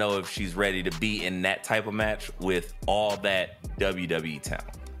I don't know if she's ready to be in that type of match with all that WWE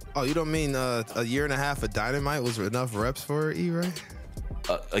talent. Oh, you don't mean a year and a half of Dynamite was enough reps for her, E, right?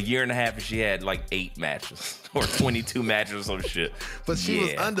 A year and a half, and she had like 8 matches or 22 matches or some shit. But she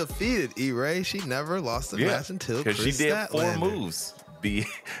was undefeated, E. Ray. She never lost a match until Chris she did Statlander. 4 moves.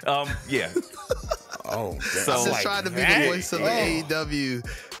 Yeah. Oh, so I'm just trying to be the voice of the AEW.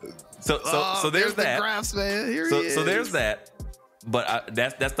 So there's that. The graphs, man. Here he is. So there's that. But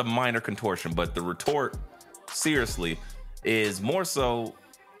that's the minor contortion. But the retort, seriously, is more so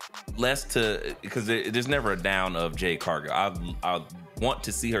less to, because there's never a down of Jade Cargill. I want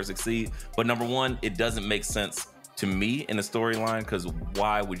to see her succeed, but number one, it doesn't make sense to me in the storyline, because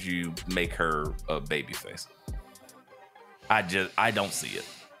why would you make her a babyface? I don't see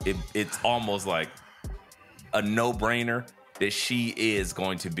it. It's almost like a no-brainer that she is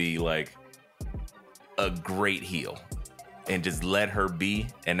going to be like a great heel, and just let her be,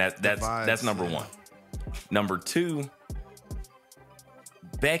 and that's number one. Number two,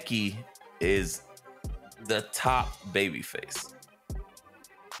 Becky is the top babyface.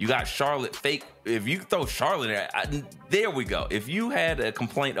 You got Charlotte fake. If you throw Charlotte in there, there we go. If you had a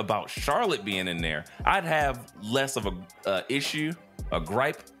complaint about Charlotte being in there, I'd have less of a issue, a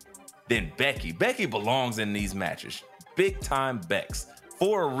gripe, than Becky. Becky belongs in these matches. Big time Bex,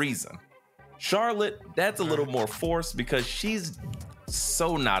 for a reason. Charlotte, that's a little more forced because she's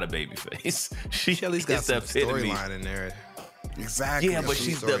so not a babyface. She at least got some storyline in there. Exactly. Yeah, but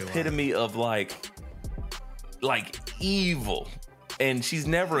she's the epitome of like evil, and she's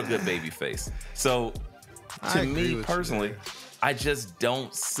never a good babyface. So to me personally, I just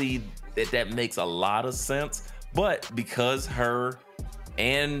don't see that makes a lot of sense. But because her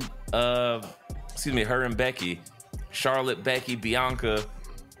and Becky, Charlotte, Becky, Bianca,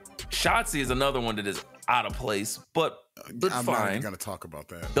 Shotzi is another one that is out of place, but I'm not fine. even gonna talk about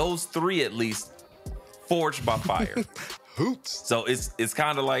that. Those three at least forged by fire. Hoops. So it's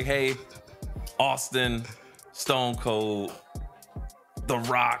kind of like, hey, Austin, Stone Cold, The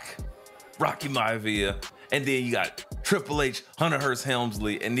Rock, Rocky Maivia, and then you got Triple H, Hunter Hearst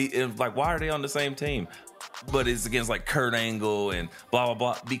Helmsley, and like, why are they on the same team? But it's against like Kurt Angle and blah blah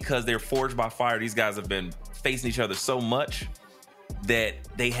blah, because they're forged by fire. These guys have been facing each other so much that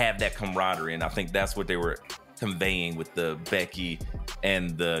they have that camaraderie, and I think that's what they were conveying with the Becky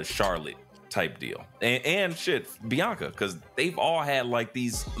and the Charlotte type deal, and shit, Bianca, because they've all had like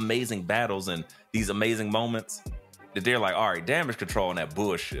these amazing battles and these amazing moments that they're like, all right, Damage Control and that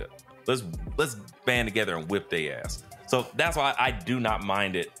bullshit. Let's band together and whip their ass. So that's why I do not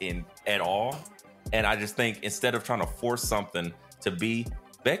mind it at all. And I just think instead of trying to force something to be,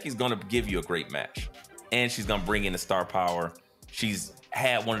 Becky's gonna give you a great match, and she's gonna bring in the star power. She's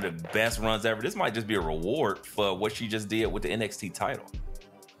had one of the best runs ever. This might just be a reward for what she just did with the NXT title.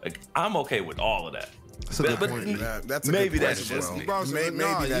 Like, I'm okay with all of that. That's a good But point. That's a maybe good that's point as just well.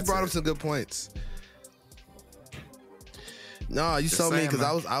 me. You brought up some good points. No, you sold me,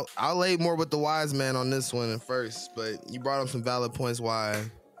 because I laid more with the wise man on this one at first, but you brought up some valid points why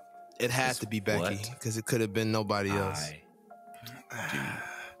it had to be Becky, because it could have been nobody else.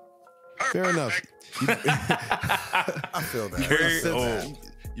 Fair enough. I feel that.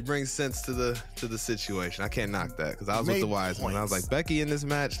 You bring sense to the situation. I can't knock that, because I was with the wise man. I was like, Becky in this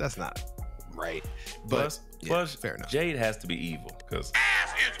match, that's not right. But plus, fair enough. Jade has to be evil, because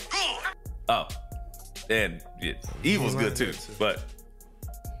oh, and evil's good too. But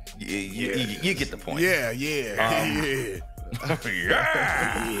you get the point. Yeah.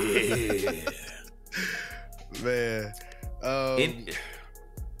 Man.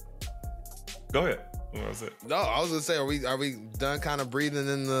 Go ahead. What was it? No, I was gonna say, are we done kind of breathing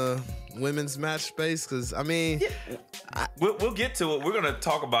in the women's match space? Because I mean, we'll get to it. We're gonna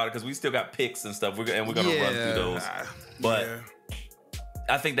talk about it because we still got picks and stuff. We're gonna run through those. But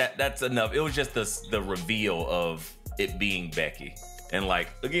I think that's enough. It was just the reveal of it being Becky, and like,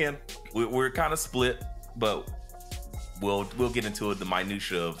 again, we're kind of split, but we'll get into the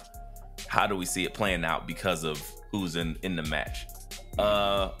minutia of how do we see it playing out because of who's in the match.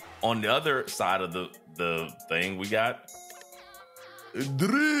 On the other side of the thing, we got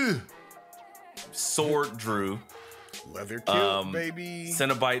Drew. Sword Drew. Leather kilt, baby.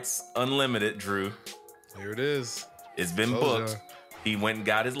 Cenobites Unlimited Drew. Here it is. It's been booked. He went and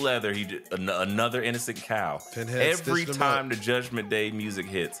got his leather. He did another innocent cow. Pinhead Every time the Judgment Day music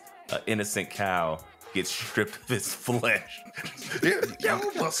hits, an innocent cow gets stripped of his flesh. You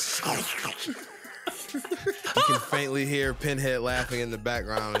can faintly hear Pinhead laughing in the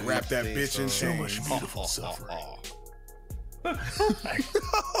background. And Wrap that bitch in so much beautiful suffering.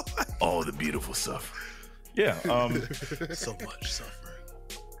 Oh, the beautiful suffering. Yeah. So much suffering.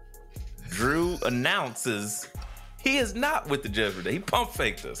 Drew announces he is not with the Judgment Day. He pump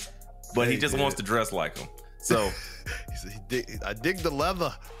faked us, but he just wants to dress like him. So he said, I dig the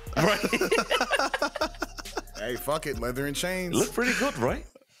leather. Right. Hey, fuck it, leather and chains. Look pretty good, right?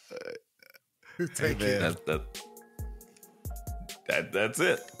 Take it. That's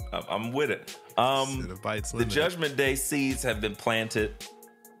it. I'm with it. The Judgment Day seeds have been planted.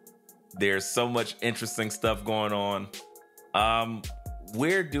 There's so much interesting stuff going on.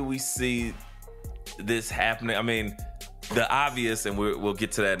 Where do we see this happening? I mean, the obvious, and we'll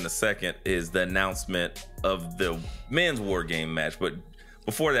get to that in a second, is the announcement of the men's War Game match. But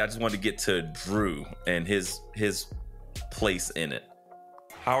before that, I just wanted to get to Drew and his place in it.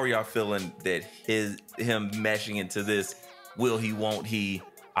 How are y'all feeling that him meshing into this? Will he, won't he?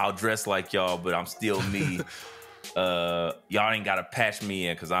 I'll dress like y'all, but I'm still me. Y'all ain't gotta patch me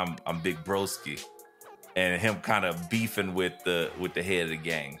in because I'm Big Broski. And him kind of beefing with the head of the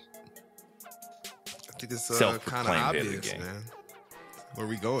gang. I think it's kind of obvious, man. Where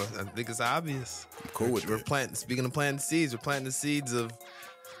we going? I think it's obvious. I'm cool with it. Speaking of planting seeds, we're planting the seeds of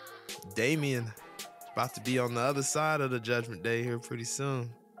Damian. About to be on the other side of the Judgment Day here pretty soon.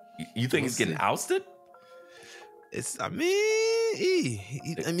 You think he's getting ousted? Let's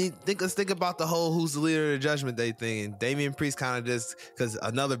think about the whole who's the leader of the Judgment Day thing. And Damian Priest kind of just, because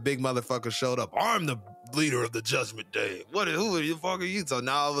another big motherfucker showed up. I'm the leader of the Judgment Day. Who the fuck are you? So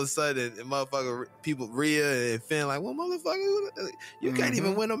now all of a sudden, motherfucker, people, Rhea and Finn, like, well, motherfucker, you can't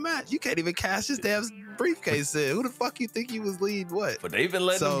even win a match. You can't even cash this damn briefcase in. Who the fuck you think you was lead what? But they've been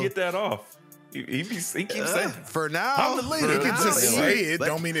letting him get that off. He keeps saying, for now, I'm the leader. He can just say it.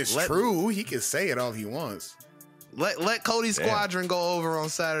 Don't mean it's true. He can say it all he wants. Let Cody's squadron go over on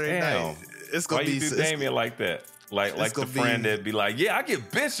Saturday night. It's gonna be. Why you do Damian like that? Like the friend that'd be like, yeah, I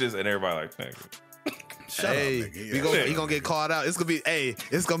get bitches, and everybody like, thank you. Shut up, nigga. Yeah. He gonna get called out. It's gonna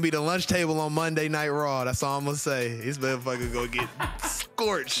be the lunch table on Monday Night Raw. That's all I'm gonna say. This motherfucker gonna get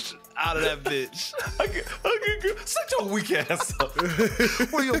scorched out of that bitch. Such a weak ass up.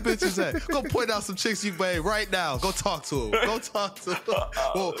 Where your bitches at? Go point out some chicks you made right now. Go talk to them. Go talk to them.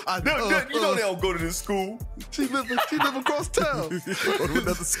 Well, you know they don't go to this school. She live across town. Go to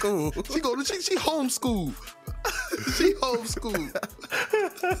another school. She homeschooled. She homeschooled.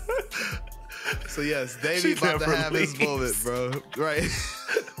 So yes, Davey about to have his moment, bro. Right.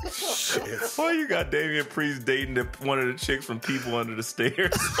 Shit. Why you got Damian Priest dating one of the chicks from People Under the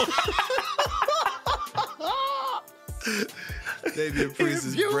Stairs? Damian Priest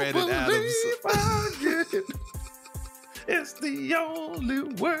is Brandon Adams. It's the only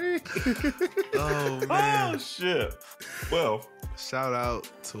way. Oh man. Oh shit. Well, shout out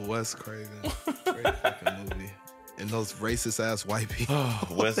to Wes Craven. Great fucking movie. And those racist ass white people.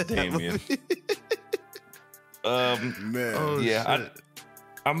 Wes Damien. Man. Oh, yeah, shit.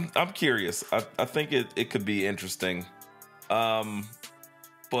 I'm curious. I think it could be interesting.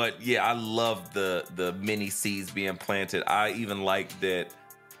 But yeah, I love the mini seeds being planted. I even like that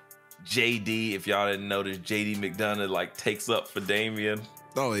JD, if y'all didn't notice, JD McDonough like takes up for Damien.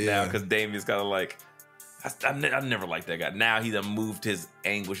 Oh yeah. Now, because Damien's kind of like, I never liked that guy. Now he done moved his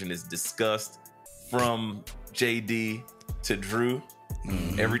anguish and his disgust from JD to Drew.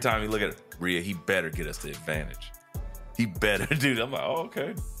 Mm-hmm. Every time you look at it, Rhea, he better get us the advantage. He better, dude. I'm like, oh,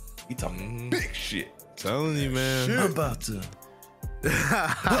 okay. He talking big shit. Telling you, man. Shit. I'm about to.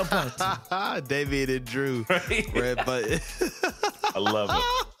 David and Drew. Right? Red button. I love it.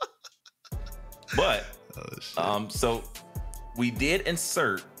 But, so we did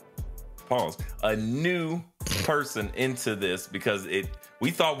insert, a new person into this because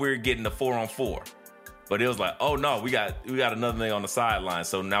we thought we were getting the 4-on-4. But it was like, oh no, we got another thing on the sideline,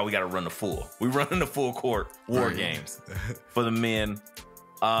 so now we got to run the full. We running the full court war games for the men.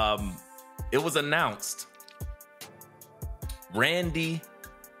 It was announced Randy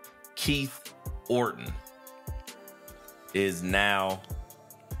Keith Orton is now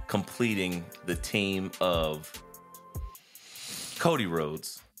completing the team of Cody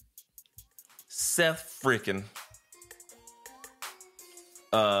Rhodes, Seth frickin'.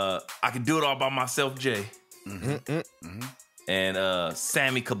 I can do it all by myself, Jay. And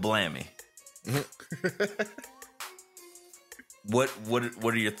Sammy Kablammy. What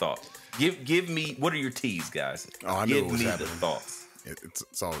are your thoughts? Give me, what are your teas, guys? Oh, I knew Give it was me happening. the thoughts.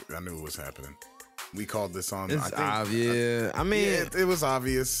 It's all. I knew it was happening. We called this on. It's obvious. I mean, it was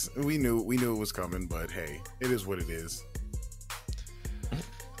obvious. We knew it was coming, but hey, it is what it is.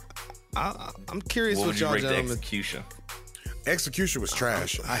 I'm curious What what would you y'all rate the gentlemen. Execution was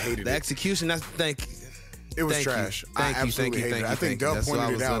trash. I hated The it. execution. It was Thank you. trash. Thank I you, absolutely hated it. I think Dub That's what I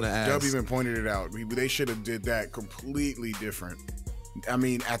pointed it was out. gonna ask. Dub even pointed it out. They should have did that completely different. I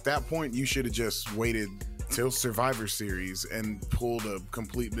mean, at that point, you should have just waited till Survivor Series and pulled a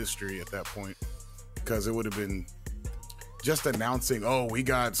complete mystery at that point, because it would have been just announcing, oh, we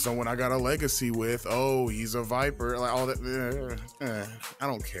got someone I got a legacy with. Oh, he's a Viper. Like all that. I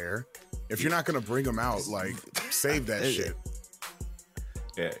don't care. If you're not gonna bring him out, like, save that shit.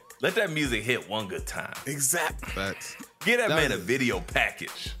 Yeah, let that music hit one good time. Exactly. Facts. Get that man a video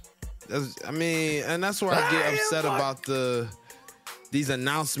package. And that's where I get upset about these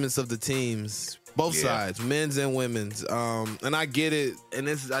announcements of the teams, both sides, men's and women's. And I get it. And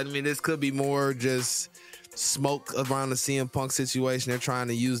this could be more just smoke around the CM Punk situation. They're trying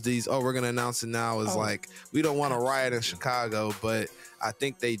to use these. Oh, we're gonna announce it now. Is like, we don't want to riot in Chicago, but I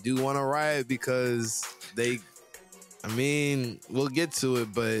think they do want to riot because we'll get to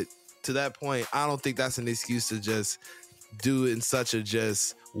it, but to that point, I don't think that's an excuse to just do it in such a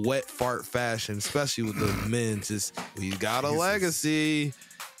just wet fart fashion, especially with the men. Just, we got a legacy.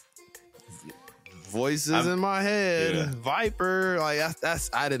 Voices in my head. Viper. Like,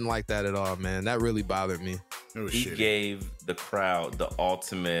 I didn't like that at all, man. That really bothered me. He gave the crowd the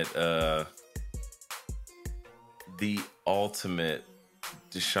ultimate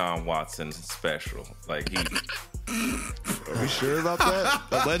Deshaun Watson special. Like, he... Are we sure about that?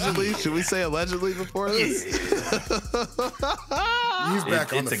 Allegedly? Should we say allegedly before this? He's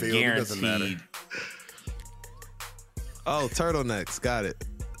back on the field. It doesn't matter. Oh, turtlenecks. Got it.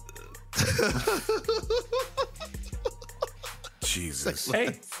 Jesus.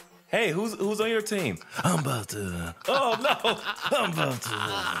 Hey, who's on your team? I'm about to. Oh no, I'm about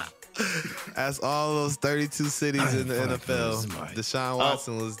to. That's all those 32 cities in the NFL. Deshaun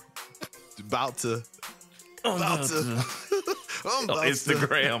Watson was about to. I'm about to.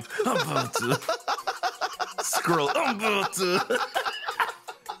 Instagram. I'm about to. Scroll. I'm about to.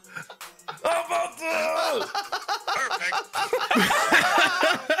 I'm about to.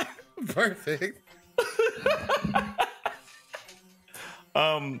 Perfect.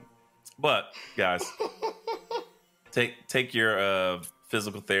 But guys, take your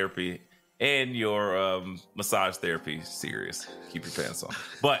physical therapy and your massage therapy serious. Keep your pants on.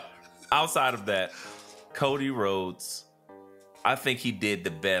 But outside of that, Cody Rhodes, I think he did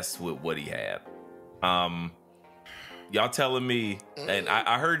the best with what he had. Y'all telling me, and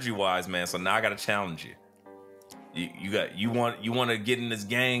I heard you, Wise Man. So now I got to challenge you. You want to get in this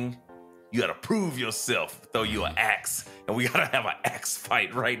gang? You got to prove yourself. Throw you an axe, and we got to have an axe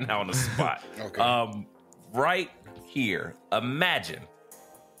fight right now on the spot. Okay. Right here. Imagine,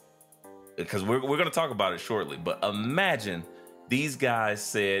 because we're going to talk about it shortly. But imagine these guys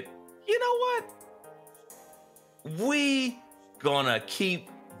said, you know what? We gonna keep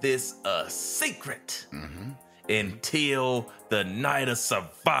this a secret until the Night of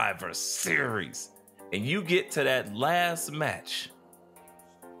Survivor series. And you get to that last match,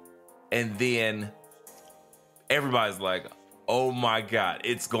 and then everybody's like, oh my God,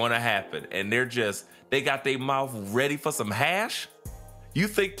 it's gonna happen. And they got their mouth ready for some hash? You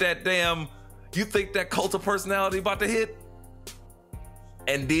think that cult of personality about to hit?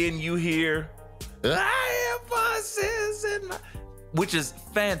 And then you hear, I have voices in my... Which is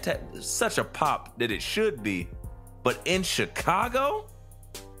fantastic. Such a pop that it should be. But in Chicago?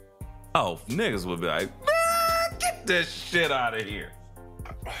 Oh, niggas would be like, man, get this shit out of here.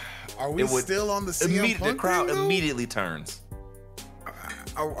 Are we still on the CM Punk The crowd thing, though? immediately turns.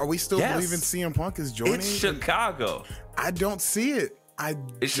 Are we still believing CM Punk is joining? It's Chicago. I don't see it.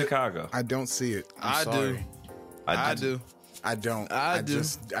 It's Chicago. I don't see it. I do. I do. I don't. I I do.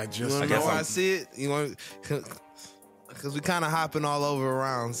 just. You want to know where I see it? You want? Because we kind of hopping all over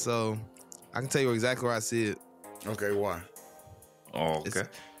around, so I can tell you exactly where I see it. Okay, why? Oh, okay. It's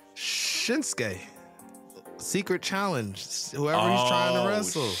Shinsuke. Secret challenge. Whoever he's trying to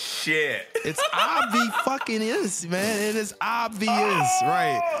wrestle. Shit. It's obvious fucking is, man. It is obvious,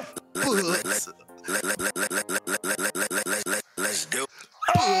 right? Let's do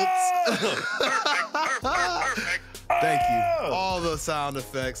Thank you. All the sound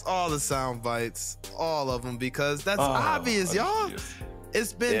effects, all the sound bites, all of them, because that's obvious, y'all. Geez.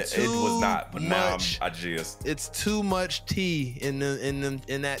 It's been too It was not, but much. now I just. It's too much tea in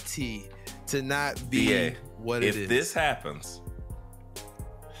that tea to not be BA, what it is. If this happens,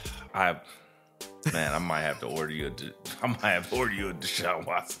 I might have to order you a Deshaun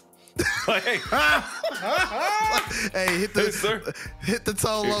Watson. Hey, hey, hit the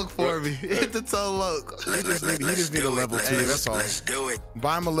toe loc for me. Hit the toe loc. He just need a level 2. That's all. Let's do it.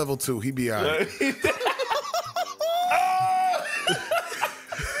 Buy him a level 2. He be all right.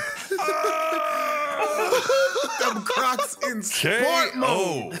 Them Crocs in sport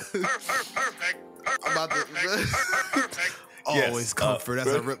mode. I'm about to. Always comfort. That's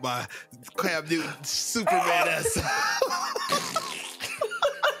a rip by Cam Newton, Superman ass.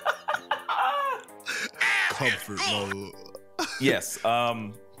 Comfort mode. yes,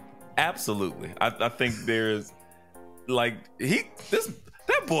 absolutely. I think there's like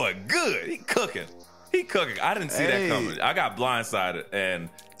that boy good. He cooking. I didn't see that coming. I got blindsided, and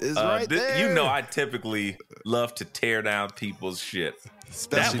it's right there. You know, I typically love to tear down people's shit.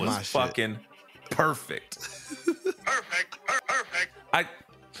 Especially that was my fucking perfect.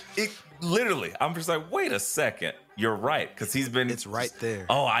 Literally, I'm just like, wait a second. You're right, because It's right there.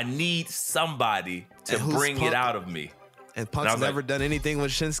 Oh, I need somebody to bring it out of me. And Punk's never done anything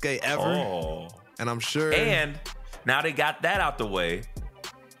with Shinsuke ever. Oh. And I'm sure. And now they got that out the way.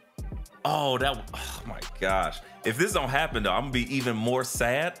 Oh my gosh. If this don't happen though, I'm gonna be even more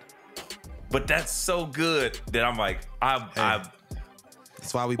sad. But that's so good that I'm like,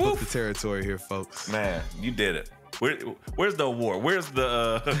 that's why we booked the territory here, folks. Man, you did it. Where's the award? Where's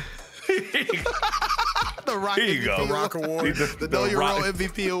the the Rock Here you MVP go. The Rock Award. The Know Your Role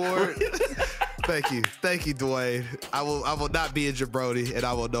MVP award. Thank you, Dwayne. I will not be a jabroni, and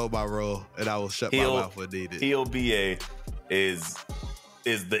I will know my role, and I will shut my mouth when needed. Heel BA is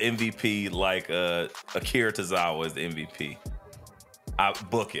the MVP, like Akira Tozawa is the MVP. I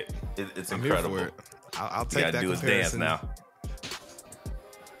book it. It's I'm incredible. here for it. I'll take that do his comparison. dance now.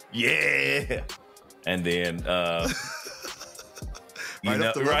 Yeah, and then you Right know,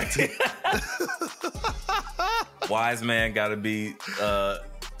 up the right? Wise Man got to be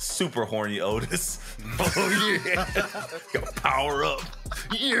super horny Otis. Oh yeah, go power up.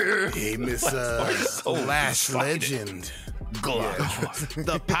 Yeah, Hey, Miss so Lash excited. Legend.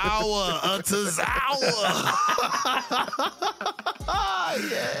 The power of Tozawa.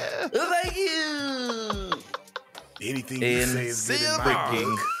 Yeah. Thank you. Anything you say is good in my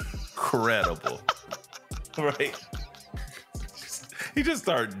Freaking book. incredible. Right. He just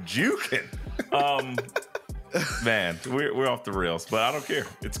started juking. Man, we're off the rails, but I don't care.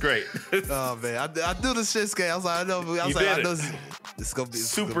 It's great. Oh man, I do the Shinsuke. I was like, I know. I know it's gonna be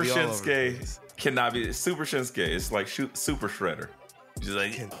Super Shinsuke cannot be Super Shinsuke. It's like Super Shredder. Just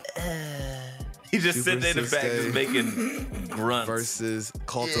like he just sitting in the back, just making grunts. Versus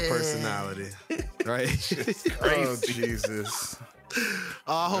Cult of Personality, right? Oh Jesus.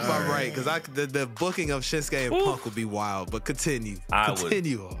 Oh, I hope I'm right because the booking of Shinsuke and Punk would be wild. But continue.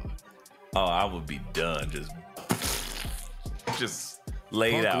 Continue on. Oh, I would be done. Just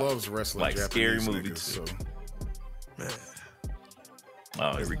laid Punk out. loves wrestling like Japanese scary movie. niggas, so. Man.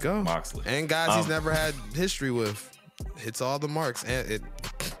 Oh, Here we go. Moxley. And guys he's never had history with. Hits all the marks. And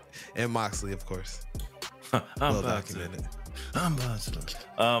Moxley, of course. Well documented. I'm about to.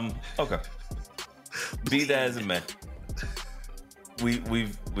 Okay. Be that as it may.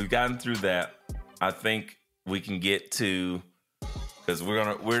 We've gotten through that. I think we can get to, because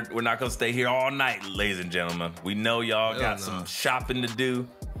we're not gonna stay here all night, ladies and gentlemen. We know y'all got some shopping to do.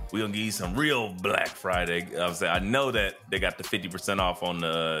 We're gonna give you some real Black Friday. I know that they got the 50% off on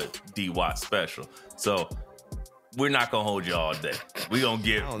the D Watt special. So we're not gonna hold you all day. We're gonna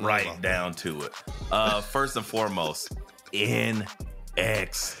get right down to it. First and foremost, NXT.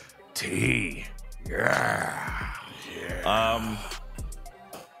 Yeah.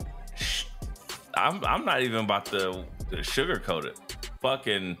 I'm not even about to sugarcoat it.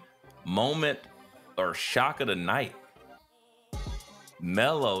 Fucking moment or shock of the night.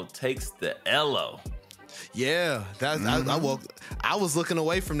 Mello takes the Elo. Yeah, I was looking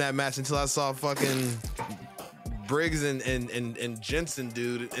away from that match until I saw fucking Briggs and Jensen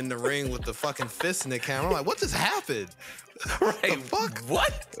dude in the ring with the fucking fist in the camera. I'm like, what just happened? Right? Fuck.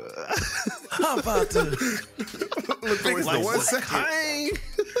 What? I'm about to Look away for 1 second.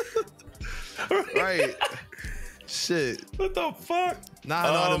 Right. Shit. What the fuck? Nah,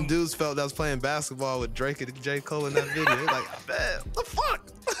 I know them dudes felt that was playing basketball with Drake and J. Cole in that video. They're like, man, what the fuck?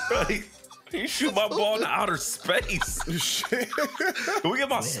 Right. You shoot my ball into outer space. Can we get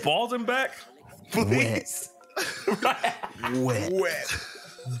my Spalding back? Please. Wet.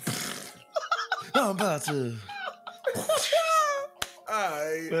 I'm about to.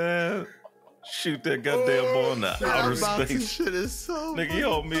 Man, shoot that goddamn ball in the outer space. Shit is so Nigga, you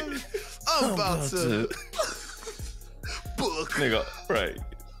owe me. I'm about to. Book. Nigga, right.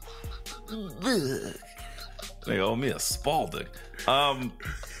 Nigga owe me a Spalding.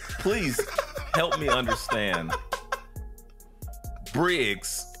 Please help me understand.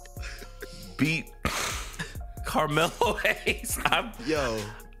 Briggs beat Carmelo Hayes.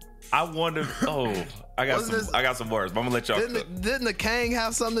 I wonder. I got some words, but I'm gonna let y'all. Didn't the Kang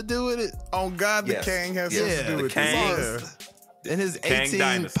have something to do with it? On God, the Kang has something to do with this. And his Kang 18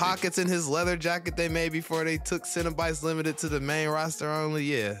 Dynasty. pockets in his leather jacket they made before they took Cinebites Limited to the main roster only.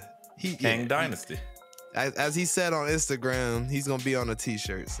 Yeah. Kang Dynasty. As he said on Instagram, he's going to be on a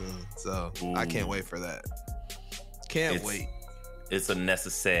t-shirt soon. So I can't wait for that. Can't wait. It's a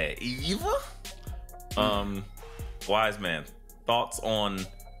necessary evil. Wise man, thoughts on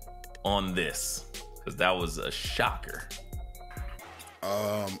this? Because that was a shocker.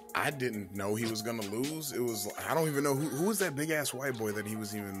 I didn't know he was gonna lose. I don't even know who was that big ass white boy that he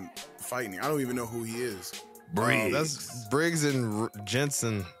was even fighting. I don't even know who he is. Briggs. That's Briggs and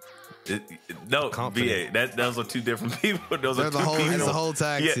Jensen. No, BA. Those are two different people. Those are two people. He's a whole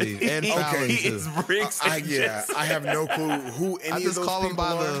tag team. And Fallon he too. is Briggs. I have no clue who any I of just those call him people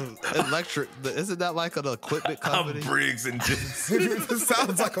by are. the electric. Isn't that like an equipment company? I'm Briggs and Jensen. It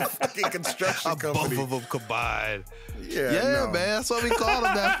sounds like a fucking construction company. Both of them combined. Yeah, man. That's what we call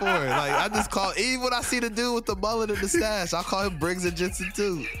him that for. Like I just call even when I see the dude with the mullet and the stash, I call him Briggs and Jensen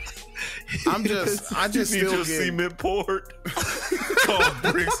too. I just Need still your get cement poured. Call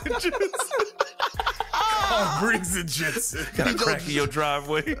Briggs and Jensen. Briggs and Jensen. Got a crack in your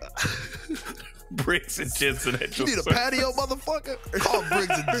driveway. Briggs and Jensen at your You need a patio, motherfucker? Call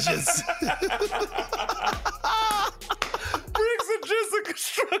Briggs and Jensen. Briggs and Jensen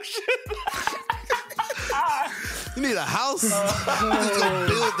Construction. You need a house? Just go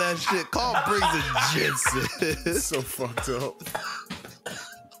build that shit. Call Briggs and Jensen. So fucked up.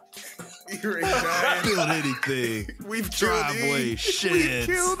 You're a giant. Build anything. We've driveway, We've sheds.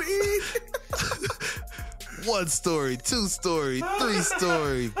 killed E. 1 story, 2 story, 3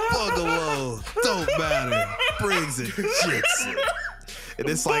 story, bungalow, don't matter. Briggs and Jensen. And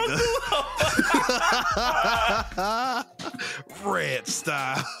it's like a ranch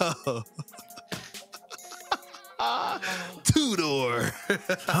style. Two-door.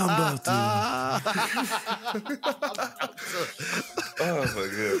 I'm about to. Oh my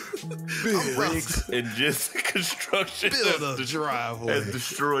god. Briggs and just construction Build a driveway. has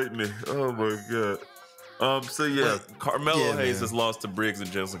destroyed me. Oh my god. So yeah, Carmelo Hayes has lost to Briggs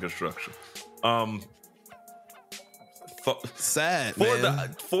and Jensen Construction. Sad,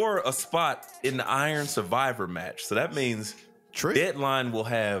 man. For a spot in the Iron Survivor match. So that means Deadline will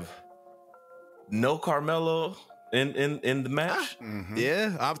have no Carmelo in the match. Mm-hmm.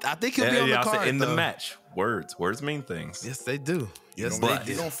 Yeah, I think he'll be on the card in though. the match. Words mean things. Yes, they do. Yes, They they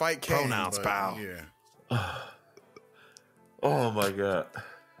do. don't fight Kane, Pronouns, but, pal. Yeah. Oh my god.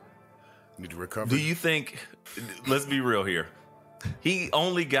 Need to recover. Do you think? Let's be real here. He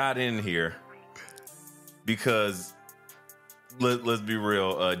only got in here because let's be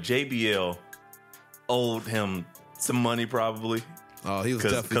real. JBL owed him some money, probably. Oh, he was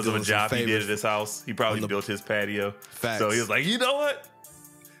definitely because of a doing some job he did favors at his house. He probably built his patio. Facts. So he was like, you know what?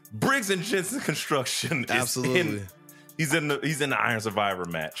 Briggs and Jensen Construction. Absolutely. He's in the Iron Survivor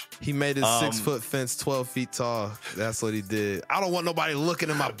match. He made his 6-foot fence 12 feet tall. That's what he did. I don't want nobody looking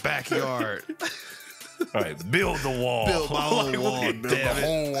in my backyard. All right, build the wall. Build my own wall. Build the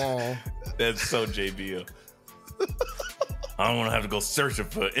whole wall. That's so JBL. I don't want to have to go searching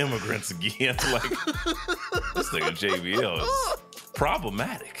for immigrants again. Like, this nigga JBL is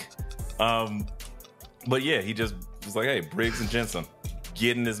problematic. But yeah, he just was like, hey, Briggs and Jensen,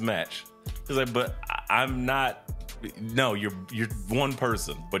 get in this match. He's like, but I'm not. No, you're one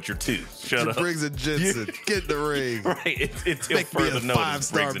person, but you're two. Shut up. Briggs and Jensen, get in the ring. Right. Until Make me further a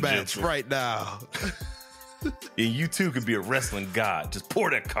notice, 5-star Briggs and match Jensen. right now. And you too could be a wrestling god. Just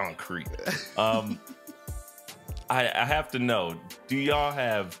pour that concrete. I have to know, do y'all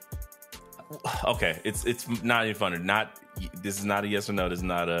have? Okay, it's not even funny. This is not a yes or no. This is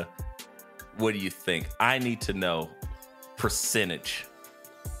not a. What do you think? I need to know percentage.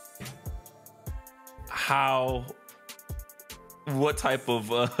 What type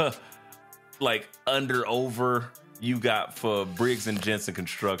of like under over you got for Briggs and Jensen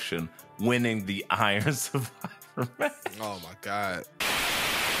Construction winning the Iron Survivor match? Oh my god.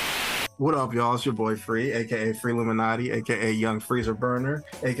 What up, y'all? It's your boy Free, aka Free Illuminati, aka Young Freezer Burner,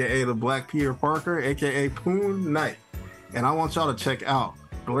 aka the Black Peter Parker, aka Poon Knight. And I want y'all to check out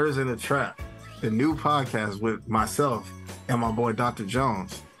Blurs in the Trap, the new podcast with myself and my boy Dr.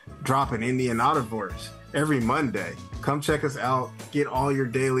 Jones, dropping in the Anotherverse every Monday. Come check us out. Get all your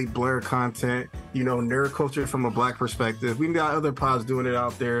daily Blur content, nerd culture from a Black perspective. We've got other pods doing it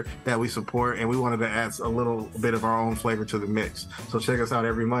out there that we support, and we wanted to add a little bit of our own flavor to the mix. So check us out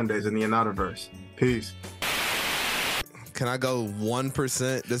every Mondays in the Anotherverse. Peace. Can I go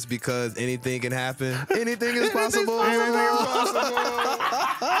 1% just because anything can happen? Anything is possible.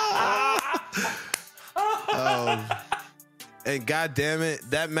 And God damn it,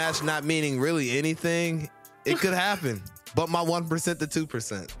 that match not meaning really anything, it could happen. But my 1% to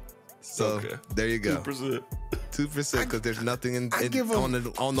 2%. So there you go. 2%. 2% because there's nothing on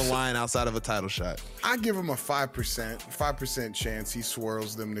the line outside of a title shot. I give him a 5% chance he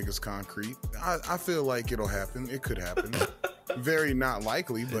swirls them niggas concrete. I feel like it'll happen. It could happen. Very not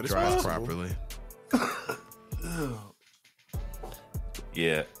likely, but it's Drives possible. properly.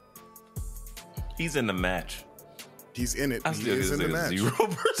 Yeah. He's in the match. He's in it. I He still is in the give match.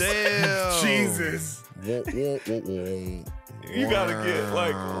 0%. Damn. Jesus. You gotta get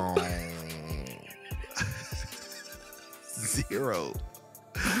like 0.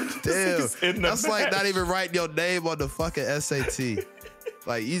 Damn. That's like not even writing your name on the fucking SAT.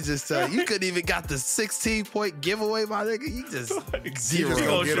 Like you just you couldn't even got the 16-point giveaway, my nigga. You just zero. He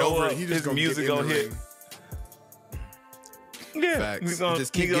gonna get show over up. it. He His just gonna music get in gonna the hit. ring. Yeah, Facts. gonna,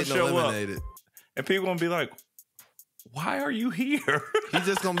 Just keep getting show eliminated. up. And people gonna be like, why are you here? He's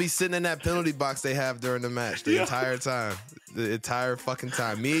just gonna be sitting in that penalty box they have during the match the entire time. The entire fucking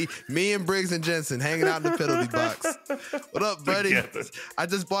time. Me and Briggs and Jensen hanging out in the penalty box. What up, buddy? Together. I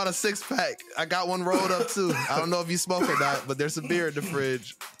just bought a 6-pack. I got one rolled up too. I don't know if you smoke or not, but there's some beer in the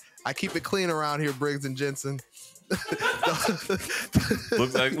fridge. I keep it clean around here, Briggs and Jensen.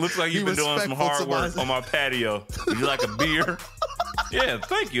 looks like you've been doing some hard work on my patio. Would you like a beer? Yeah,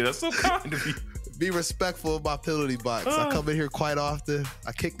 thank you. That's so kind of you. Be respectful of my penalty box. I come in here quite often.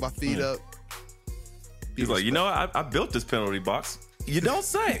 I kick my feet up. He's like, you know, I built this penalty box. You don't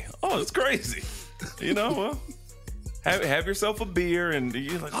say. Oh, it's crazy. Well, have yourself a beer, and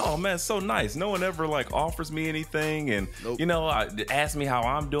you're like, oh man, it's so nice. No one ever like offers me anything, and ask me how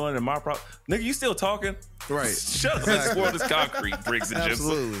I'm doing and my problem. Nigga, you still talking? Right. Shut up and swirl this concrete, Briggs and Jensen.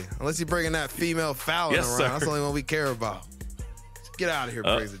 Absolutely. Unless you're bringing that female fouling Yes, around. sir. That's the only one we care about. Get out of here,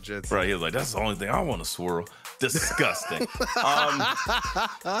 Briggs and Jensen. Right. He was like, that's the only thing I want to swirl. disgusting.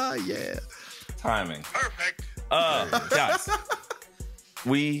 Yeah. Timing. Perfect. Guys,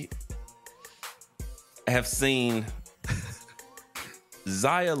 we have seen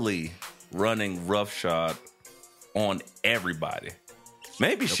Xia Li running roughshod on everybody.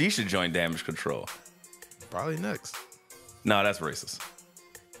 Maybe she should join Damage Control. Probably next. No, that's racist.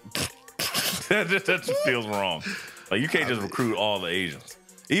 that just feels wrong. Like, you can't just recruit all the Asians.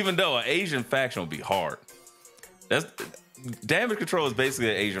 Even though an Asian faction would be hard. That's Damage Control is basically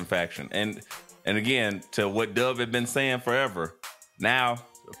an Asian faction. And again, to what Dub had been saying forever, now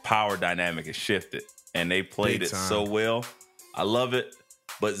the power dynamic has shifted. And they played it so well. I love it.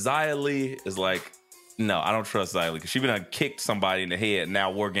 But Xia Li is like, no, I don't trust Xia Li, because she been done kicked somebody in the head.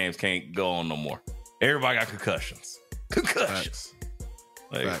 Now War Games can't go on no more. Everybody got concussions. Facts.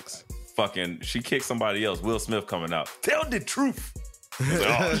 Like, facts. Fucking, she kicked somebody else. Will Smith coming out. Tell the truth. Like,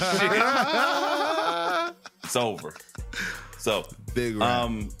 oh, shit. It's over. So, big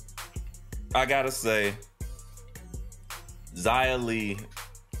rap. I gotta say, Xia Li,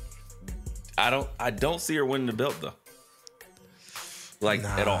 I don't see her winning the belt though. Like,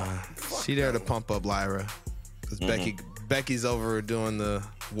 at all. She there to pump up Lyra. Because Becky's over doing the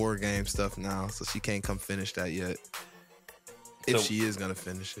War Game stuff now, so she can't come finish that yet. If she is gonna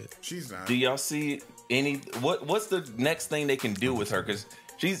finish it. She's not. Do y'all see what's the next thing they can do with her? Because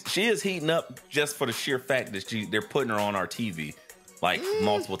she is heating up just for the sheer fact that they're putting her on our TV like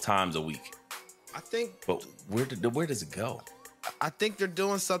multiple times a week. I think. But where does it go? I think they're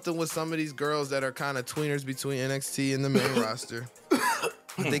doing something with some of these girls that are kind of tweeners between NXT and the main roster.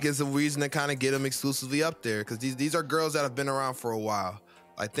 I think it's a reason to kind of get them exclusively up there, because these are girls that have been around for a while.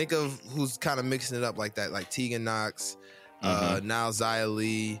 Like, think of who's kind of mixing it up like that, like Tegan Knox, now Xia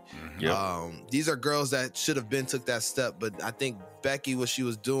Li. These are girls that should have been took that step, but I think Becky, what she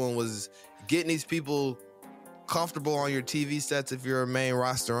was doing was getting these people comfortable on your TV sets if you're a main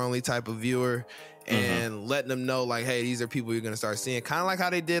roster only type of viewer, and letting them know, like, hey, these are people you're going to start seeing. Kind of like how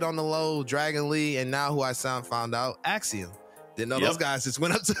they did on the low, Dragon Lee, and now who I found out, Axiom. Didn't know those guys just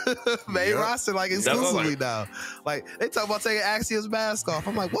went up to main roster like exclusively now. Like, they talk about taking Axiom's mask off.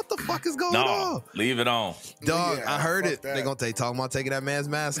 I'm like, what the fuck is going on? Leave it on. Dog, I heard it. They're going to talking about taking that man's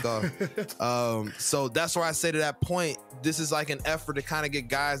mask off. So that's why I say to that point, this is like an effort to kind of get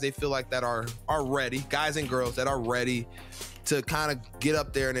guys they feel like that are ready, guys and girls that are ready to kind of get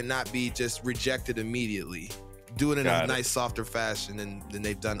up there and then not be just rejected immediately. Do it in a nice, softer fashion than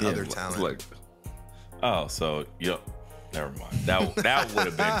they've done other talent. Like, never mind. That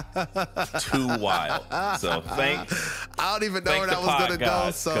would have been too wild. So I don't even know where that was gonna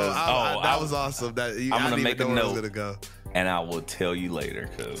go. So that was awesome. I'm gonna make a note. Go. And I will tell you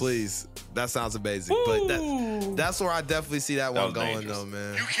later. Please, that sounds amazing. But that's where I definitely see that one going, though,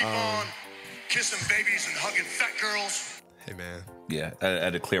 man. You keep on kissing babies and hugging fat girls. Hey, man. Yeah, I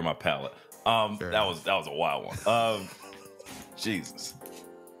had to clear my palate. That was a wild one. Jesus.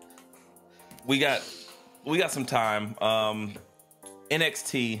 We got some time.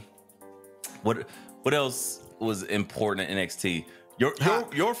 NXT. What else was important in NXT?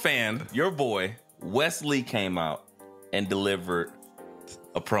 Your fan, your boy, Wesley came out and delivered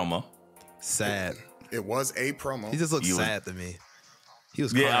a promo. Sad. It was a promo. He just looked sad to me. He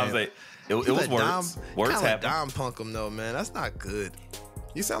was crying. Yeah, I was like, it was words. Words happen. Dom punk him though, man. That's not good.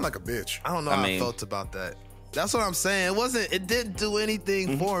 You sound like a bitch. I don't know how I felt about that. That's what I'm saying. It didn't do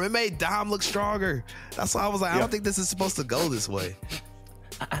anything for him. It made Dom look stronger. That's why I was like, I don't think this is supposed to go this way.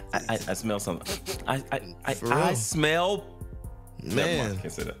 I smell something. I smell. Man.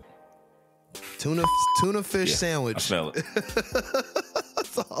 Can't say that. Tuna fish sandwich. I smell it.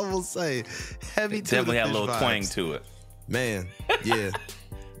 That's all I will say. Heavy it tuna definitely had a little vibes. Twang to it. Man, yeah.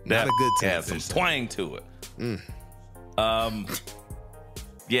 Not a good tuna had some fish twang to it.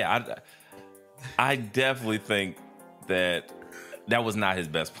 Yeah, I definitely think that was not his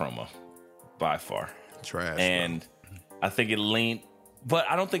best promo by far. Trash. And I think it leaned, but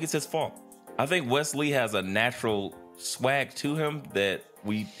I don't think it's his fault. I think Wesley has a natural swag to him that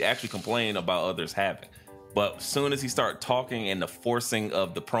we actually complain about others having. But as soon as he started talking and the forcing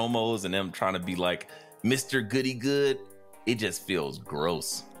of the promos and them trying to be like Mr. Goody Good, it just feels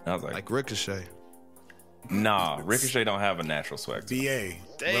gross. And I was like Ricochet. Nah, Ricochet don't have a natural swag. B.A.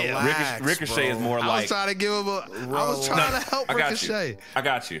 Damn. Ricochet is more like. I was trying to give him I was trying to help Ricochet. I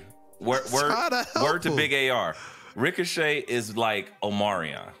got you. Word to Big AR. Ricochet is like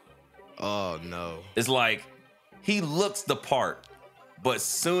Omarion. Oh no. It's like he looks the part, but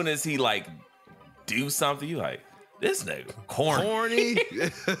soon as he like do something, you like, this nigga corny.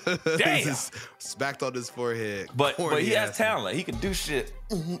 Damn. Just smacked on his forehead. But Corny he has ass. talent. He can do shit.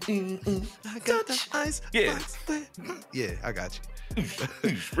 I got the ice. Yeah. Yeah, I got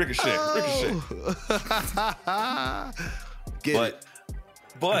you. Ricochet. Get it.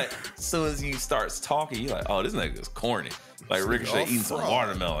 But as soon as he starts talking, you're like, oh, this nigga's corny. Like Ricochet eating some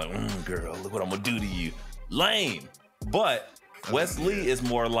watermelon. Like, girl, look what I'm gonna do to you. Lame. But Wesley is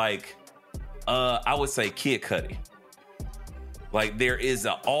more like, I would say Kid Cudi. Like there is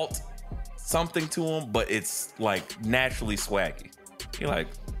an alt something to him, but it's like naturally swaggy. You're like,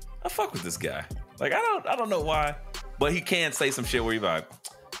 I fuck with this guy. Like I don't know why, but he can say some shit where you're like,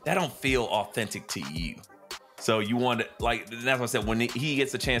 that don't feel authentic to you. So you want to, like, that's what I said, when he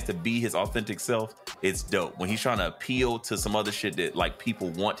gets a chance to be his authentic self, it's dope. When he's trying to appeal to some other shit that like people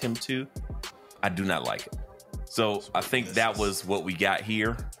want him to, I do not like it. So I think that was what we got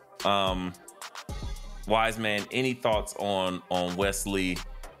here. Wise man, any thoughts on Wesley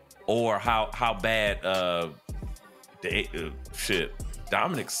or how bad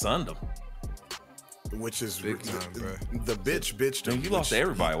Dominic sunned him? Which is Big time, bro. The bitch. Man, you lost to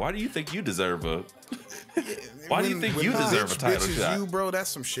everybody. Why do you think you deserve a? Why do you think you deserve a title shot? You, bro, that's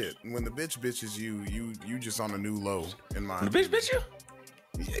some shit. When the bitch is you just on a new low in my. The bitch you?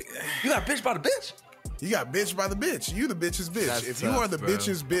 You got bitch by the bitch? You got bitch by the bitch. You the bitch's bitch. That's if tough, you are the bro.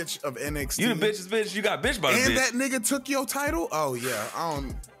 bitch's bitch of NXT, You the bitch's bitch. You got bitch by the bitch. and that nigga took your title. Oh yeah,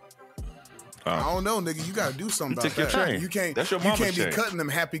 I don't know, nigga. You gotta do something about took your that. chain. You can't. That's your you mama's can't be chain. cutting them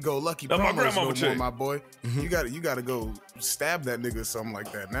happy-go-lucky That's my promos no grandmama more, chain. my boy. You gotta go stab that nigga or something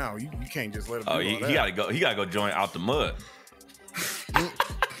like that. Now you can't just let him. Oh, do he all that. gotta go. He gotta go join Out the Mud.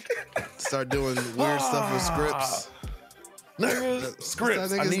 Start doing weird stuff with scripts.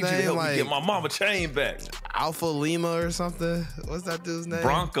 Scripts. that I nigga's need you to name? help me Like- get my mama chain back. Alpha Lima or something. What's that dude's name?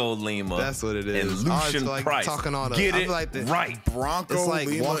 Bronco Lima. That's what it is. And I was, Lucian like, Price. talking on a- Get I it feel like the- right. Bronco It's like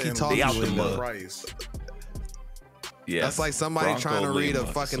Lima walkie-talkie and Lima. Lucian Price. Yes. That's like somebody Bronco trying to read a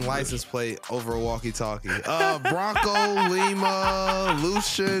Lima. fucking license plate over a walkie-talkie. Bronco Lima,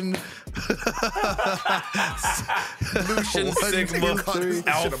 Lucian. Lucian 1, Sigma 2, 3.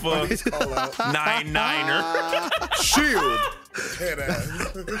 Alpha 99er. Shield. Head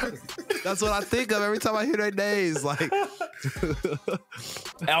ass. That's what I think of every time I hear their names. Like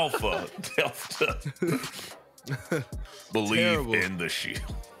Alpha Delta. Believe Terrible. in the shield.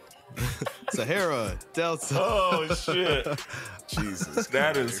 Sahara, Delta. Oh shit. Jesus.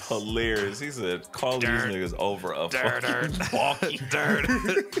 That is hilarious. He said, call these niggas over a fucking walkie.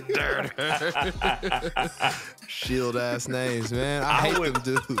 Shield ass names, man. I hate would- them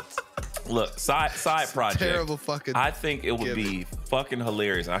dudes. Look, side project. Terrible fucking. I think it would be fucking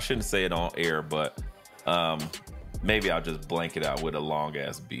hilarious. I shouldn't say it on air, but maybe I'll just blank it out with a long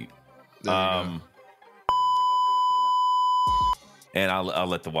ass beat. There you go. And I'll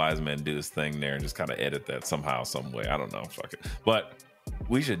let the wise man do his thing there and just kind of edit that somehow, some way. I don't know. Fuck it. But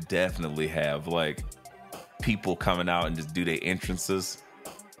we should definitely have like people coming out and just do their entrances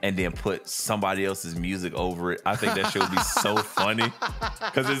and then put somebody else's music over it. I think that shit would be so funny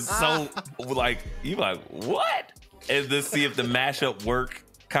because it's so like, you like, what? And then see if the mashup work,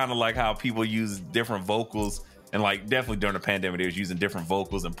 kind of like how people use different vocals and like definitely during the pandemic, they was using different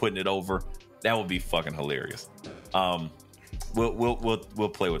vocals and putting it over. That would be fucking hilarious. We'll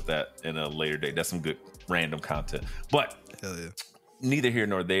play with that in a later date. That's some good random content. But Hell yeah. neither here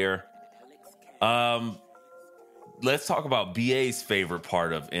nor there. Let's talk about BA's favorite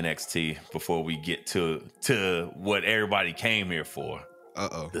part of NXT before we get to what everybody came here for.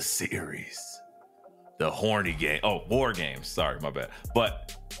 The series. The horny game. Oh, War Games. Sorry, my bad.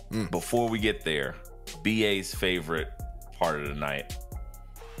 But before we get there, BA's favorite part of the night.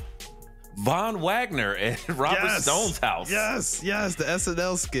 Von Wagner at Robert Stone's house. Yes, the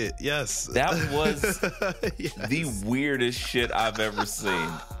SNL skit. Yes. That was Yes. the weirdest shit I've ever seen.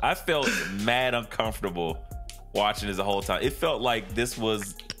 I felt mad uncomfortable watching this the whole time. It felt like this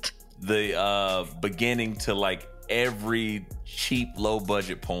was the beginning to like every cheap, low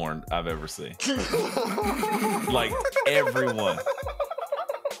budget porn I've ever seen. Like everyone.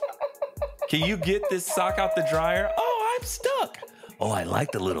 Can you get this sock out the dryer? Oh, I'm stuck. Oh, I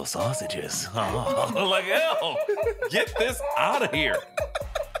like the little sausages. Oh, like, hell, get this out of here.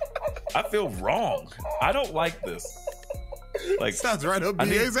 I feel wrong. I don't like this. Like, Sounds right up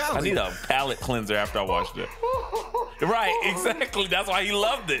BA's alley. I need a palate cleanser after I watched it. Right, exactly. That's why he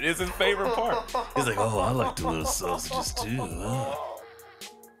loved it. It's his favorite part. He's like, oh, I like the little sausages too. Oh.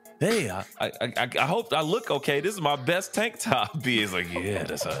 Hey, I hope I look okay. This is my best tank top. BA's like, yeah,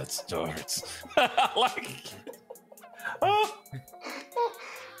 that's how it starts. Like,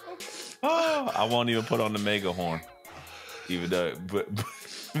 oh, I won't even put on the mega horn. Even though, but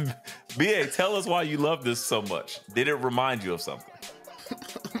BA, tell us why you love this so much. Did it remind you of something?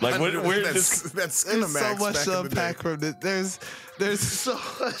 Like where that's There's so Cinemax much back to in the day. unpack from this. There's so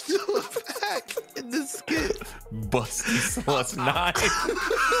much to unpack in this skit. Busty Sluts 9.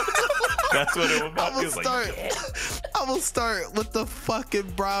 That's what it was about. He was like, I'm gonna start with the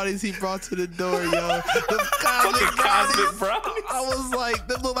fucking brownies he brought to the door, yo. The cosmic brownies. I was like,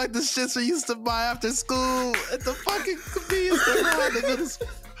 they look like the shits we used to buy after school at the fucking convenience store.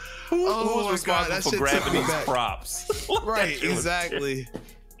 Who Oh was responsible for grabbing these props? Right, exactly.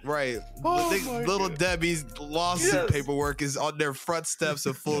 Right. Little Debbie's lawsuit paperwork is on their front steps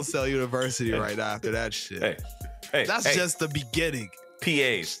of Full Sail University right now after that shit. Hey, that's just the beginning.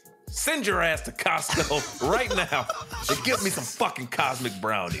 PAs, send your ass to Costco right now and get me some fucking cosmic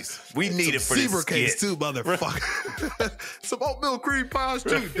brownies. We need it for this zebra cakes skit. too, motherfucker. Some oatmeal cream pies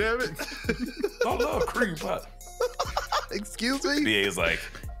too, damn it. I love cream pie. Excuse me? BA is like,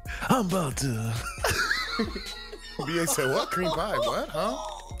 I'm about to. BA said, what? Cream pie? What? Huh?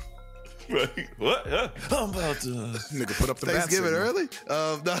 Right. What? I'm about to. Nigga put up the Thanksgiving bat early?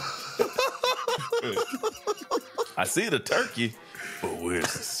 No. I see the turkey, but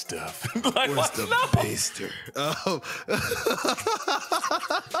where's the stuff? Like, Where's what? the No. baster?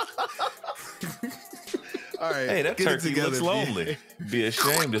 All right. Hey, that get it turkey together, looks B. lonely. Be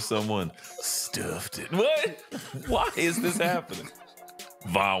ashamed if someone stuffed it. What? Why is this happening?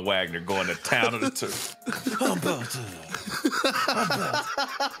 Von Wagner going to town on the turf. I'm about to.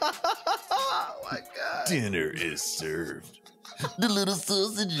 Oh my God. Dinner is served. The little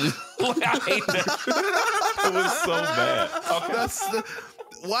sausages. Like, I hate that. It was so bad. Okay.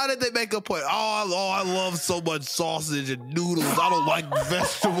 Why did they make a point? I love so much sausage and noodles. I don't like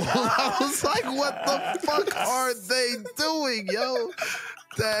vegetables. I was like, what the fuck are they doing, yo?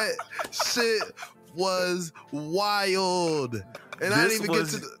 That shit was wild. And I didn't even get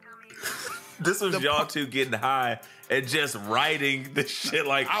to the... This was y'all two getting high and just writing this shit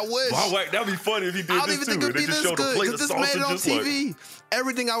like, I wish. That'd be funny if you did I don't this even too. think it'd And be they just this showed a good. plate Because of this made it on sausage, just TV.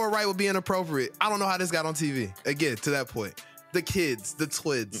 Everything I would write would be inappropriate. I don't know how this got on TV. Again, to that point. The kids, the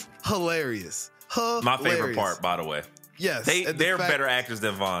twins, hilarious. My favorite part, by the way. Yes. They're better actors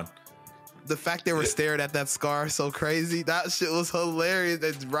than Vaughn. The fact they were staring at that scar so crazy. That shit was hilarious.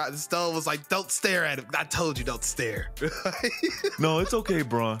 And Stone was like, don't stare at him. I told you don't stare. No, it's okay,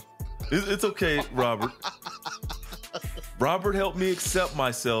 Braun. It's okay, Robert. Robert helped me accept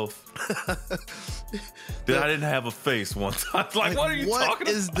myself. That I didn't have a face one time. Like, what are you talking about? What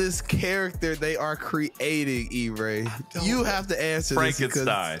is this character they are creating, E-Ray? You have to answer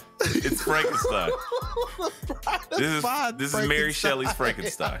Frankenstein. It's Frankenstein. This is Mary Frankenstein. Shelley's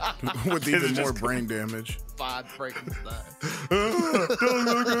Frankenstein. with even more brain damage. Fine Frankenstein.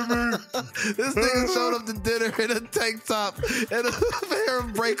 This nigga showed up to dinner in a tank top and a pair of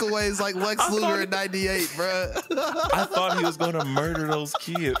breakaways like Lex Luger in 98, bruh. I thought he was going to murder those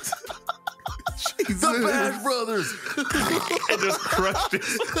kids. Jesus. The Bash Brothers. And just crushed it.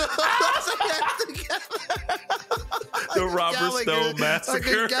 The Robert Stone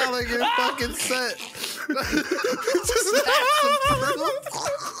massacre. Like a Gallagher fucking set. Just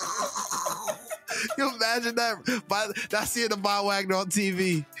you imagine that? I see the Bob Wagner on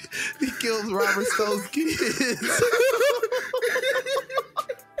TV. He kills Robert Stone's kids.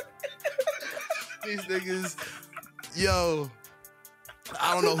 These niggas, yo.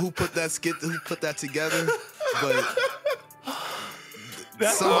 I don't know who put that together, but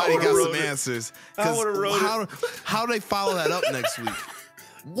somebody got some answers. How do they follow that up next week?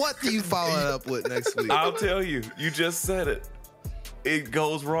 What do you follow that up with next week? I'll tell you. You just said it. It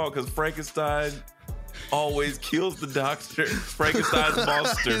goes wrong because Frankenstein always kills the doctor. Frankenstein's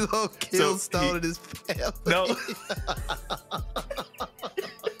monster. He's gonna kill Stone and his family. No.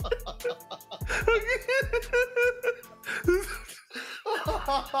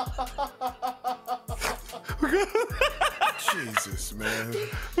 Jesus, man.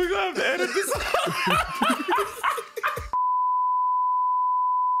 We're gonna have to edit this out.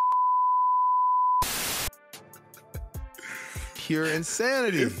 Pure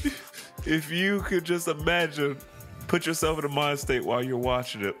insanity. If you could just imagine, put yourself in a mind state while you're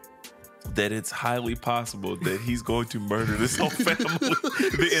watching it, that it's highly possible that he's going to murder this whole family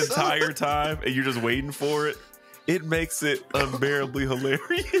the entire time, and you're just waiting for it. It makes it unbearably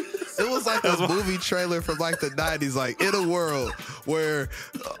hilarious. It was like a movie trailer from like the 90s, like in a world where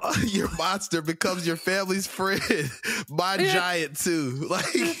your monster becomes your family's friend. My giant too. Like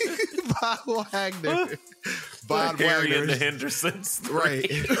Bob Wagner. Bob Harry Wagner. and the Hendersons. Right.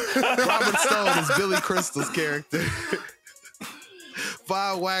 Robert Stone is Billy Crystal's character.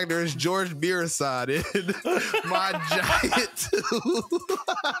 Von Wagner is George Mirasan in My Giant 2.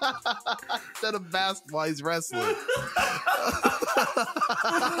 Instead of basketball, he's wrestling.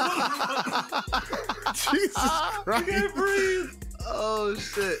 Jesus Christ. I can't breathe. Oh,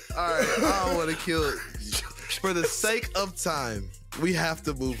 shit. All right. I don't want to kill it. For the sake of time, we have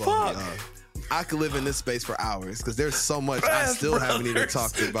to move on. I could live in this space for hours because there's so much I still haven't even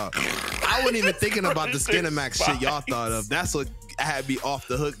talked about. I wasn't even thinking about the Skinamax shit y'all thought of. That's what had me off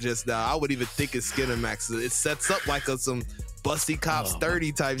the hook just now. I wouldn't even think it's Skinamax. It sets up like some Busty Cops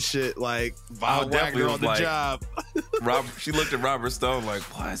 30 type shit, like Von Wagner on the job. She looked at Robert Stone like,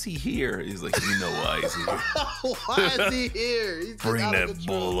 why is he here? He's like, you know why he's here. Why is he here? He's Bring that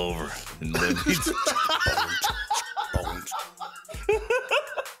bull over and let me.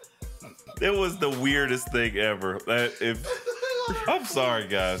 It was the weirdest thing ever. I'm sorry,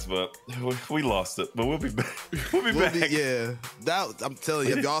 guys, but we lost it. But we'll be back. We'll be back. I'm telling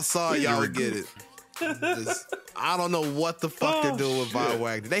you, if y'all saw it, y'all would get it. I don't know what the fuck they're doing with Von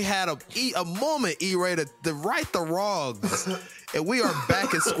Wagner. They had a moment, E-Ray, to right the wrongs. And we are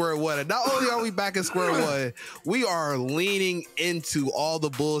back at square one. And not only are we back at square one, we are leaning into all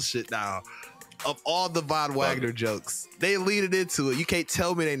the bullshit now. Of all the Von Wagner jokes. They leaning into it. You can't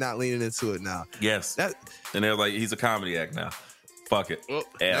tell me they're not leaning into it now. Yes. And they're like, he's a comedy act now. Fuck it. Well,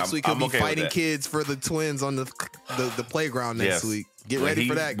 next week he'll be fighting kids for the twins on the playground next week. Get ready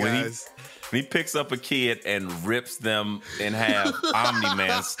for that, guys. When he picks up a kid and rips them in half,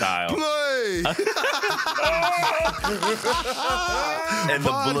 Omni-Man style. Play! And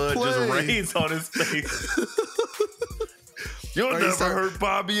the blood just rains on his face. You'll never hurt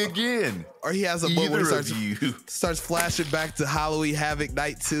Bobby again. Or he has a book where he starts flashing back to Halloween Havoc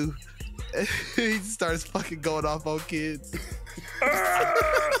Night 2. He starts fucking going off on kids.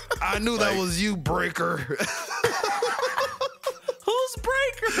 I knew that was you, Breaker. Who's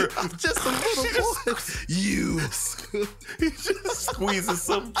Breaker? I'm just a little boy. You. He just squeezes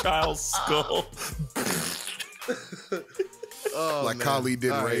some child's skull. Like Kali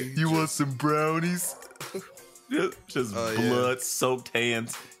did, Ray. You want some brownies? Just blood-soaked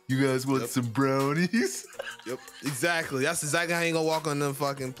hands. You guys want some brownies? Yep, exactly. That's exactly how he gonna walk on the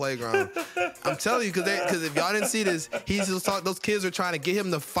fucking playground. I'm telling you, because if y'all didn't see this, he's just talking. Those kids are trying to get him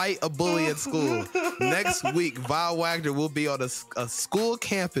to fight a bully at school. Next week, Von Wagner will be on a school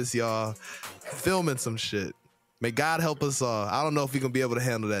campus, y'all, filming some shit. May God help us all. I don't know if we're gonna be able to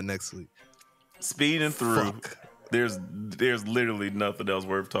handle that next week. Speeding through. There's literally nothing else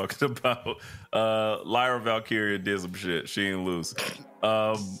worth talking about. Lyra Valkyria did some shit. She ain't lose.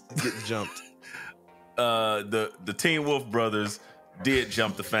 Get jumped. The Teen Wolf brothers did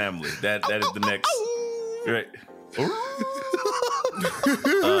jump the family. That is the next. Right.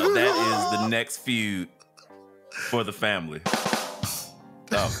 That is the next feud for the family.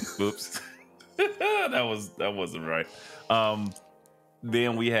 Oh, oops. that wasn't right.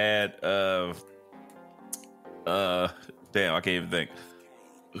 Then we had damn, I can't even think.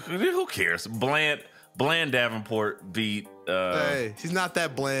 Who cares? Bland Davenport beat. Hey, she's not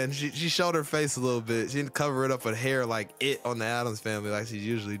that bland. She showed her face a little bit. She didn't cover it up with hair like it on the Addams Family like she's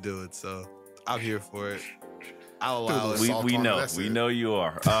usually doing. So I'm here for it. I'll allow it. We know you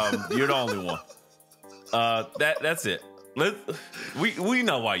are. You're the only one. That's it. We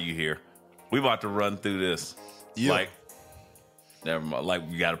know why you're here. We about to run through this. Yep. Like, never mind. Like,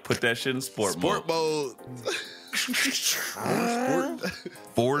 we got to put that shit in sport mode.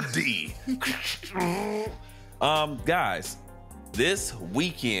 4D. Guys, this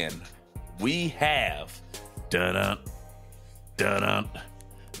weekend we have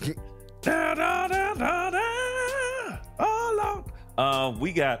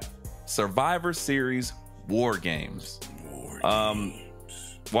we got Survivor Series War Games.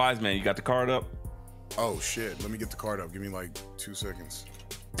 Wise Man, you got the card up? Oh shit, let me get the card up. Give me like 2 seconds.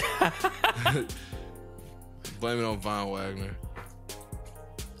 Blame it on Von Wagner.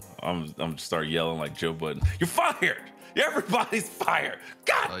 I'm gonna start yelling like Joe Budden. You're fired! Everybody's fired!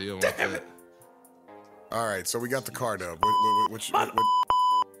 God damn it! All right, so we got the card up. What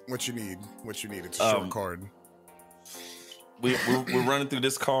you need? What you need? It's a short card. We're running through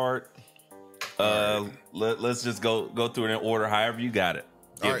this card. Let's just go through it in order, however you got it.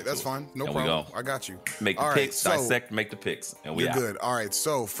 All right, that's fine. No problem. I got you. Make the picks, dissect, make the picks, and we you're out. Good. All right,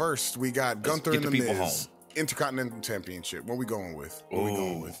 so first we got Gunther and the Miz Intercontinental Championship. What we going with?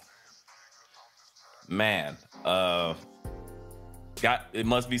 Man, it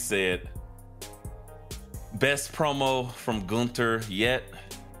must be said, best promo from Gunther yet.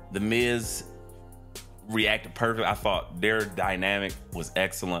 The Miz reacted perfect. I thought their dynamic was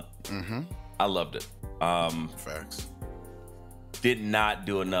excellent. I loved it. Facts. did not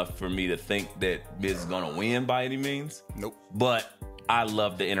do enough for me to think that Miz is gonna win by any means. Nope. But I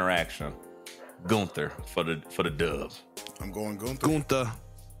love the interaction. Gunther for the dub. I'm going Gunther.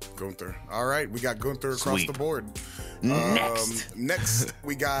 Gunther. All right, we got Gunther across the board. Next,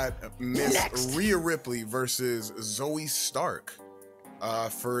 we got Miss Rhea Ripley versus Zoe Stark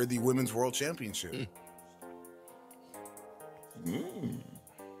for the Women's World Championship.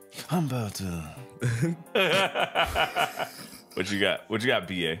 I'm about to. What you got? What you got,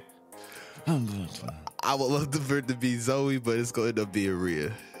 BA? I would love for it to be Zoe, but it's going to be a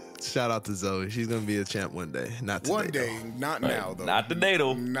Rhea. Shout out to Zoe. She's going to be a champ one day. Not today. One day, not now, though. Not today,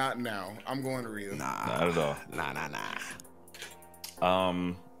 though. Not now. I'm going to Rhea. Nah. Not at all. Nah.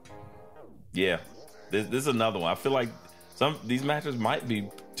 Yeah. This is another one. I feel like these matches might be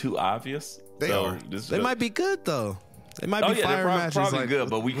too obvious. They are. They might be good, though. They might be fire matches. Probably like, good,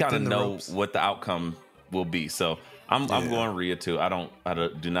 but we kind of know ropes. what the outcome will be. So I'm going Rhea too. I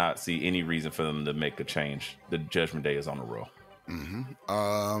do not see any reason for them to make a change. The Judgment Day is on the roll.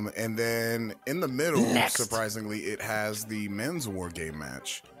 Mm-hmm. And then in the middle, surprisingly, it has the men's War Game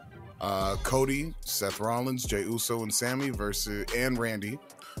match. Cody, Seth Rollins, Jey Uso, and Sammy and Randy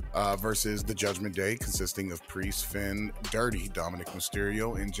versus the Judgment Day, consisting of Priest, Finn, Dirty, Dominic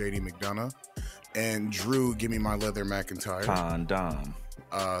Mysterio, and JD McDonough, and Drew, Give Me My Leather McIntyre. Condom.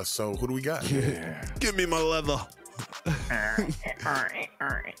 So who do we got? Yeah. Give me my leather.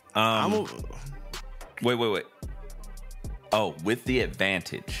 Wait. Oh, with the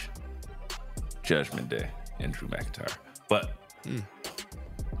advantage, Judgment Day and Drew McIntyre. But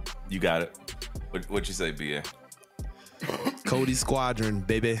you got it. What'd you say, BA? Cody Squadron,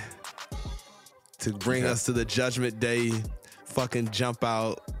 baby. To bring us to the Judgment Day fucking jump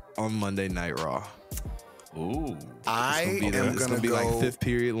out on Monday Night Raw. Ooh. It's gonna be like fifth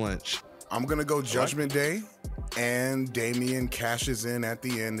period lunch. I'm gonna go Judgment Day, and Damian cashes in at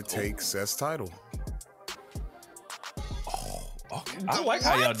the end to take Seth's title. Okay. I like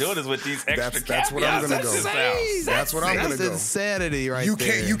how y'all doing this with these extra That's what I'm gonna go. That's what I'm gonna go. That's insanity, right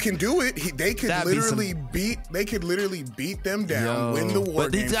there. You can do it. They could literally beat them down, win the War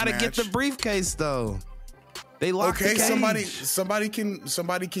Games match. But he's gotta get the briefcase though. They locked the cage. somebody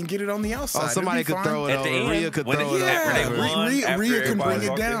can get it on the outside. Oh, somebody could throw it over. Rhea could throw it over. Rhea can bring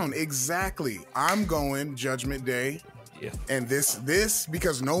it down. Exactly. I'm going Judgment Day. Yeah. And this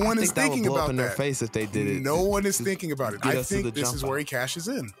because no one is thinking about that. In their face if they did it. No one is thinking about it. I think this is where he cashes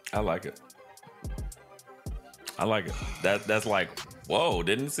in. I like it. That's like, whoa,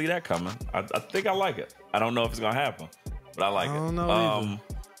 didn't see that coming. I think I like it. I don't know if it's gonna happen, but I like it. I don't know either.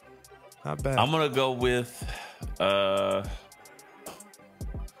 Not bad. I'm gonna go with I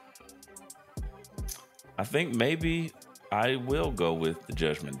think maybe I will go with the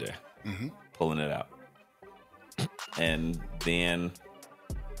Judgment Day. Pulling it out. And then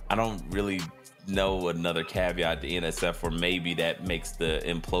I don't really know another caveat at the end except for maybe that makes the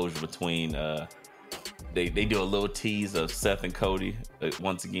implosion between they do a little tease of Seth and Cody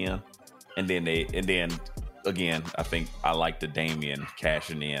once again, and then again I think I like the Damian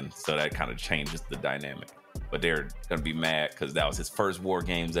cashing in, so that kind of changes the dynamic. But they're gonna be mad because that was his first War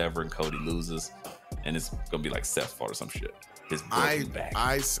Games ever, and Cody loses, and it's gonna be like Seth's fault or some shit.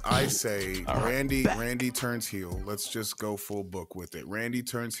 I say Randy turns heel. Let's just go full book with it. Randy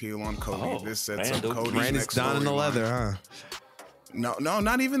turns heel on Cody. This sets up Cody's Randy's next down in the leather, huh? No,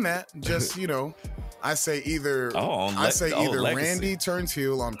 not even that. Just I say either Randy turns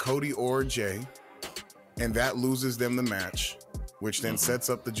heel on Cody or Jay, and that loses them the match, which then sets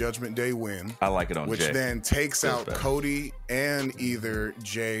up the Judgment Day win. I like it on which Jay. Then takes out Cody and either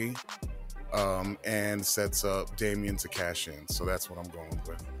Jay. And sets up Damian to cash in. So that's what I'm going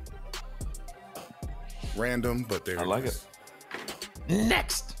with. Random, but there I like it.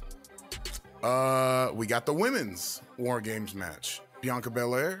 Next. We got the women's War Games match. Bianca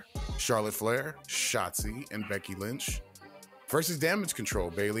Belair, Charlotte Flair, Shotzi, and Becky Lynch versus Damage Control,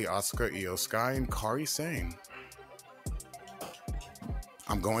 Bayley, Asuka, Io Sky, and Kairi Sane.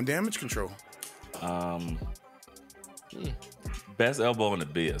 I'm going Damage Control. Best elbow in the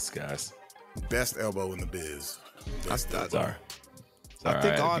biz, guys. Best elbow in the biz. Sorry. I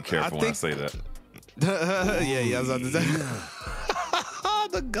be careful when I say that. yeah, I was about to say.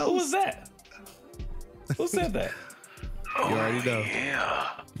 The ghost. Who was that? Who said that? You already know.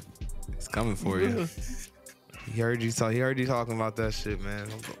 Yeah. It's coming for you. He heard you talking about that shit, man.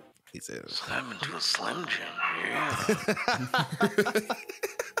 He said, "Slam into a Slim Jim." Yeah.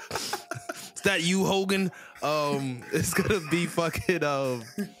 Is that you, Hogan? It's gonna be fucking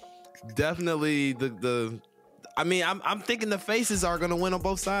definitely the. I mean, I'm thinking the faces are gonna win on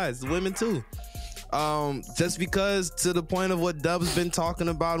both sides. The women too. Just because, to the point of what Dub's been talking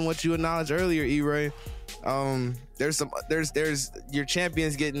about and what you acknowledged earlier, E-Ray, there's your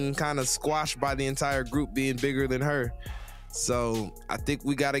champion's getting kind of squashed by the entire group being bigger than her. So I think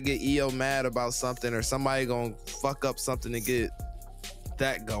we got to get EO mad about something, or somebody gonna fuck up something to get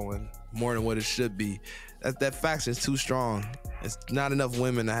that going more than what it should be. That faction is too strong. It's not enough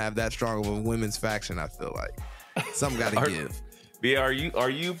women to have that strong of a women's faction. I feel like something got to give. B, are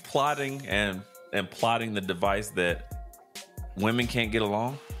you plotting and plotting the device that women can't get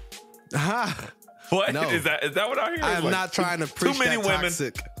along? What No. is that what I hear? I am not trying to preach too many that women.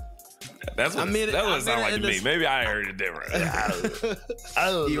 toxic. That's what it sounds like to me. Maybe I heard it different. But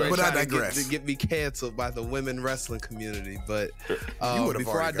I digress. To get me canceled by the women wrestling community. But would've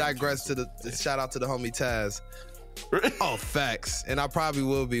before I already got digress to the shout out to the homie Taz. Oh, facts. And I probably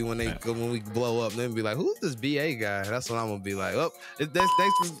will be when we blow up. They'll be like, "Who's this BA guy?" That's what I'm gonna be like. Oh,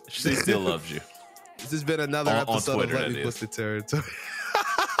 thanks for. She still loves you. This has been another On episode Twitter, of Let Me Book the Territory.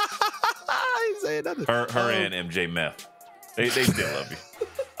 I ain't saying nothing. Her and MJ Meth. They still love you.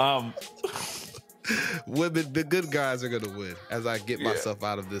 Women, the good guys are gonna win as I get myself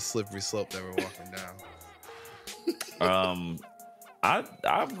out of this slippery slope that we're walking down.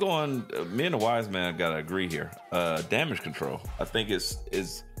 I'm going. Me and the wise man gotta agree here. Damage control. I think is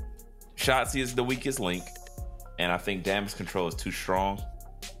Shotzi is the weakest link, and I think damage control is too strong,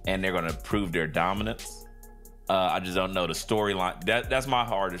 and they're gonna prove their dominance. I just don't know the storyline. That's my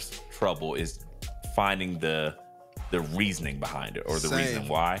hardest trouble, is finding the reasoning behind it, or the reason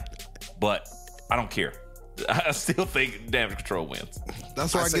why. But I don't care. I still think damage control wins.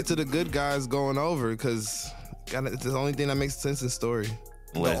 That's why I get to the good guys going over, because it's the only thing that makes sense in story.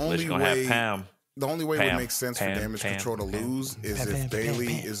 Unless you're gonna have Pam. The only way it would make sense for Pam, damage control to lose is if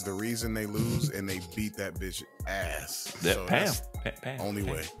Bailey is the reason they lose and they beat that bitch ass. So Pam. Only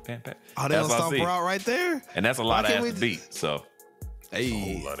way. Pam. Oh, they don't stomp her out right there? And that's a lot of ass to beat. So, a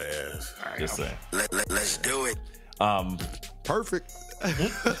whole lot of ass. Just saying. Let's do it. Perfect.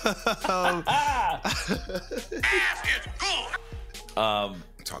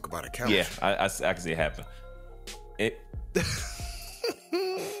 Talk about a couch. Yeah, I can see it happen.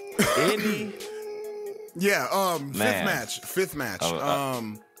 Fifth match.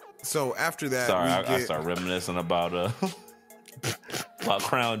 So after that, sorry, I start reminiscing about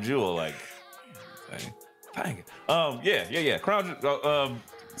Crown Jewel, like, dang it. Yeah. Crown Jewel.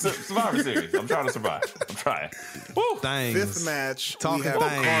 Survivor Series. I'm trying to survive. I'm trying. Woo. Things. Fifth match. Talking we have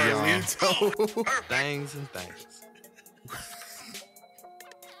Carlito. Things and things.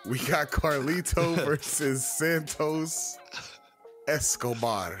 We got Carlito versus Santos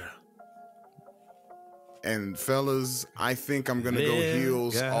Escobar. And fellas, I think I'm gonna go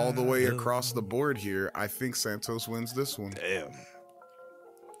heels all the way across the board here. I think Santos wins this one. Damn.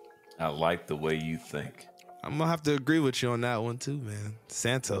 I like the way you think. I'm gonna have to agree with you on that one too, man.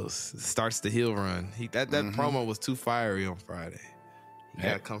 Santos starts the heel run. That promo was too fiery on Friday. You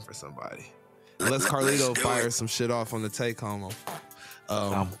gotta come for somebody. Unless Carlito fires some shit off on the take home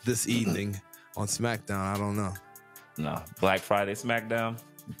this evening on SmackDown. I don't know. No, Black Friday SmackDown.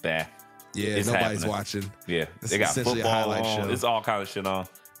 Bah. Yeah, it's nobody's happening. watching. Yeah, It's they got essentially a football highlight on. show. It's all kind of shit on.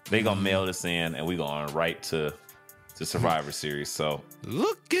 They gonna mail this in, and we going right to Survivor Series. So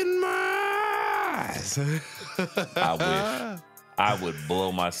look in my eyes. I would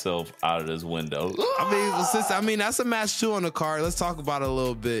blow myself out of this window. I mean, that's a match too on the card. Let's talk about it a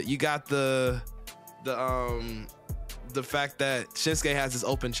little bit. You got the fact that Shinsuke has this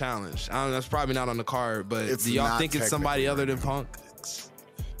open challenge. I don't know, it's probably not on the card, but do y'all think it's somebody other than Punk?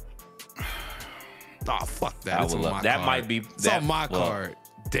 Oh, fuck that. I It's would on love my that. card. Might be It's on my card.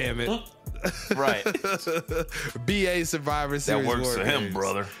 Damn it. Right. BA Survivor Series. That works for him, Games.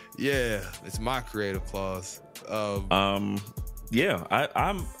 brother. Yeah, it's my creative clause. Yeah,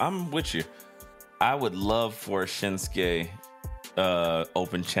 I'm with you. I would love for a Shinsuke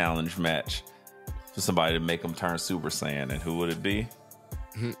open challenge match for somebody to make him turn Super Saiyan, and who would it be?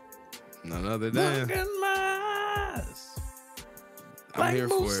 None other than. Look in my eyes. I'm here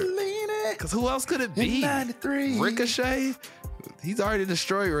for it. Because who else could it be? 93. Ricochet? He's already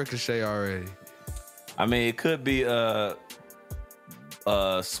destroyed Ricochet already. I mean, it could be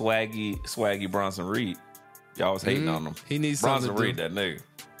swaggy Bronson Reed. Y'all was hating on him. He needs Bronson something to Reed, do. that nigga.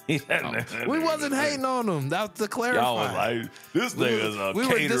 We wasn't hating on him. That's to clarify. Y'all was like, this nigga's a we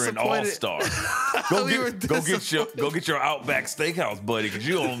were catering all star. Go get your Outback Steakhouse, buddy, because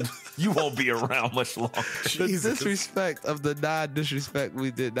you won't be around much longer. The disrespect of the non-disrespect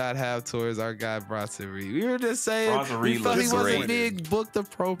we did not have towards our guy Bronson Reed. We were just saying we thought he wasn't being booked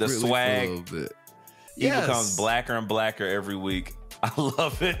appropriately. The swag, for a little bit. He becomes blacker and blacker every week. I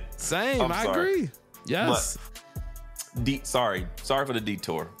love it. Same, I agree. Yes. But sorry for the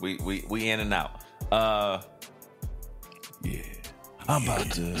detour. We in and out. Yeah. I'm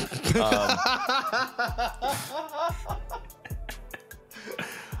about to.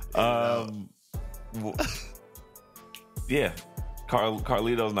 Yeah.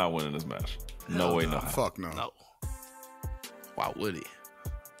 Carlito's not winning this match. No way, no. Fuck no. No. Why would he?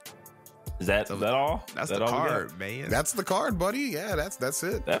 Is that all? That's that the all card, man. That's the card, buddy. Yeah, that's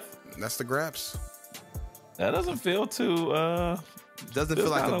it. That That's the graps. doesn't feel too. Doesn't feel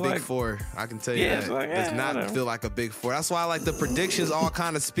like a big four. I can tell you that. It's like, Does not whatever. feel like a big four. That's why like the predictions all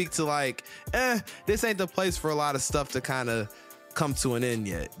kind of speak to like, this ain't the place for a lot of stuff to kind of come to an end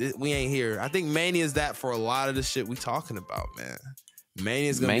yet. We ain't here. I think Mania is that for a lot of the shit we talking about, man.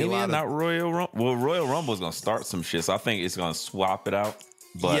 Mania's gonna be a lot not of Royal Rumble. Well, Royal Rumble's gonna start some shit, so I think it's gonna swap it out.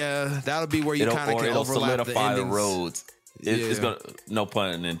 But yeah, that'll be where you kind of can it'll overlap solidify the the roads. It's Yeah. gonna, no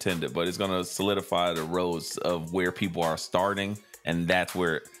pun intended, but it's gonna solidify the roads of where people are starting, and that's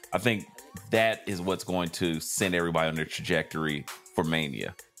where I think that is what's going to send everybody on their trajectory for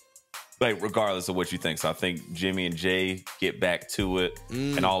Mania. Like regardless of what you think, so I think Jimmy and Jay get back to it,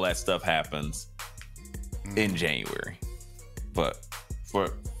 and all that stuff happens in January. But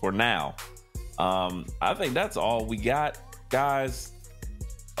for now, I think that's all we got, guys.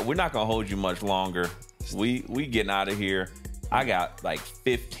 We're not gonna hold you much longer. We getting out of here. I got like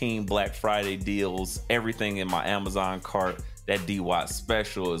 15 Black Friday deals, everything in my Amazon cart. That D-Watt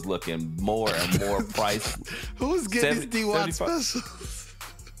special is looking more and more priced. Who's getting 70, these D-Watt 75. specials?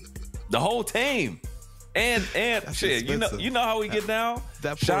 The whole team. And shit, expensive. you know how we get down.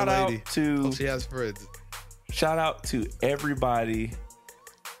 That poor Shout lady. out to Oh, she has friends. Shout out to everybody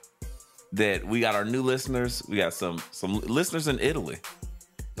that we got our new listeners. We got some listeners in Italy.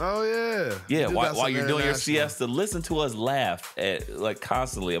 Oh yeah. Yeah, We do got while some you're doing your international. siesta, listen to us laugh at like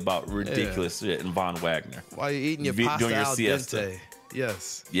constantly about ridiculous shit in Von Wagner. While you're eating your Doing pasta your al siesta. dente.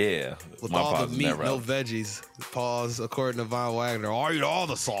 Yes. Yeah, With my all the pauses meat, never no out. veggies. Pause, according to Von Wagner. I eat all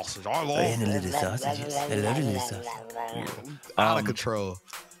the sausage. I love out of control.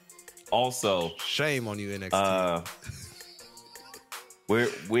 Also, Shame on you, NXT.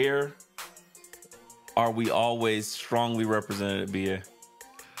 where are we always strongly represented at BA?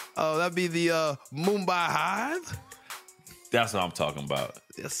 Oh, that'd be the Mumbai Hive. That's what I'm talking about.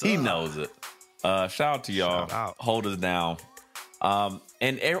 Yes, sir. He knows it. Shout out to y'all. Shout out. Hold us down.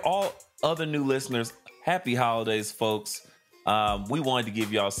 And all other new listeners, happy holidays, folks. We wanted to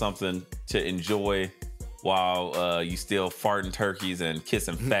give y'all something to enjoy while you still farting turkeys and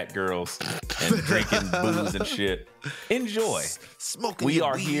kissing fat girls and drinking booze and shit. Enjoy. Smoking We your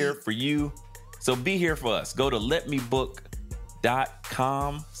are weed. here for you. So be here for us. Go to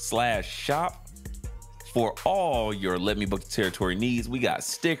letmebook.com/shop for all your Let Me Book the Territory needs. We got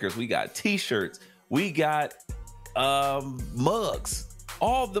stickers, we got t-shirts, we got mugs,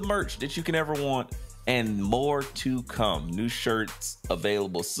 all the merch that you can ever want, and more to come. New shirts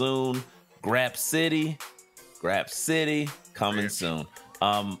available soon. Grap City coming soon.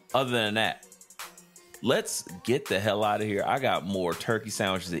 Other than that, let's get the hell out of here. I got more turkey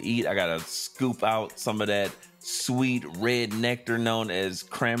sandwiches to eat. I gotta scoop out some of that sweet red nectar known as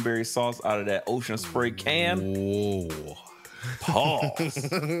cranberry sauce out of that Ocean Spray can. Whoa.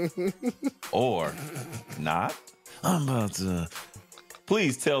 Pause. Or not. I'm about to.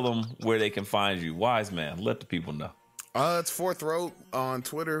 Please tell them where they can find you. Wise man, let the people know. It's Fourth Row on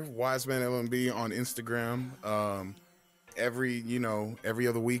Twitter, Wiseman LMB on Instagram. Every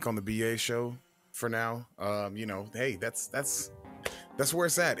other week on the BA Show for now. Hey, that's where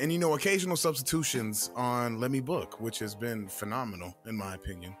it's at. And occasional substitutions on Let Me Book, which has been phenomenal in my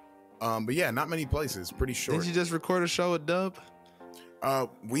opinion. But yeah, not many places. Pretty short. Didn't you just record a show with Dub?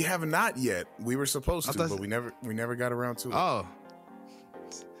 We have not yet. We were supposed to, thought- but we never got around to it. Oh.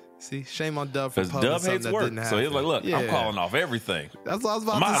 See, shame on Dub for Because publishing Dub something hates that work. didn't happen. So he's like, look, Yeah. I'm calling off everything. That's what I was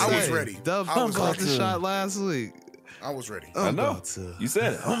about I'm to out. say. I was ready. Dub I was called the ready. shot last week. I was ready. I know. about to. You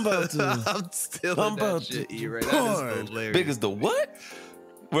said it. I'm about to. I'm still I'm in about that shit, to E-Ray. That punch. is hilarious. Big as the what?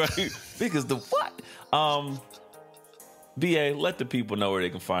 Right. Big as the what? BA, let the people know where they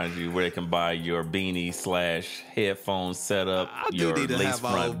can find you, where they can buy your beanie/headphone setup, I do your need to lace have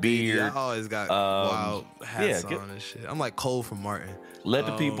my front old beard. beard. I always got wild hats yeah, on and shit. I'm like Cole from Martin. Let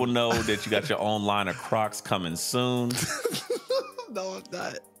the people know that you got your own line of Crocs coming soon. No, I'm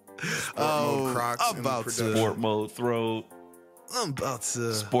not. Mode Crocs I'm in about production. to. Sport mode throat. I'm about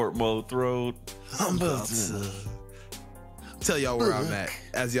to. Sport mode throat. I'm about to. Tell y'all where I'm at.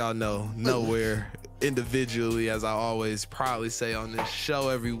 As y'all know, nowhere. individually, as I always proudly say on this show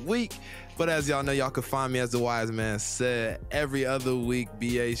every week. But as y'all know, y'all can find me, as the wise man said, every other week.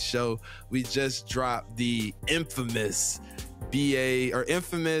 BA Show. We just dropped the infamous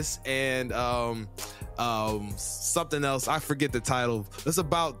and something else. I forget the title. It's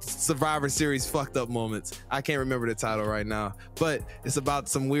about Survivor Series fucked up moments. I can't remember the title right now, but it's about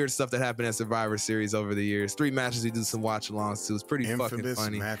some weird stuff that happened at Survivor Series over the years. 3 matches we do some watch alongs to. It's pretty fucking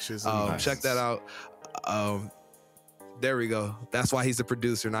funny. Matches. Check that out. There we go. That's why he's the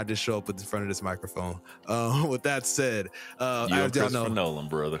producer, and I just show up in front of this microphone. With that said, You're Christopher Nolan,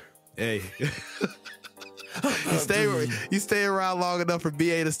 brother. Hey. You stay around long enough for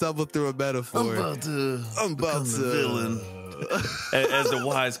BA to stumble through a metaphor. I'm about to villain. As the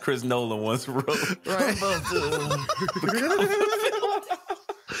wise Chris Nolan once wrote. Right.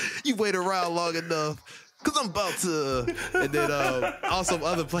 You wait around long enough because I'm about to. And then also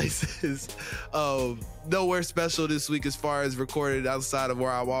other places. Nowhere special this week as far as recorded outside of where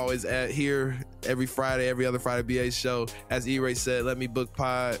I'm always at here every Friday, every other Friday. BA Show. As E-Ray said, let me book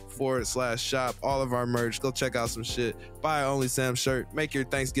pod/shop. All of our merch. Go check out some shit. Buy an Only Sam shirt. Make your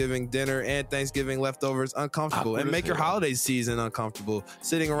Thanksgiving dinner and Thanksgiving leftovers uncomfortable. And make your holiday season uncomfortable.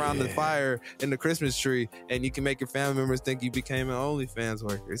 Sitting around the fire in the Christmas tree, and you can make your family members think you became an OnlyFans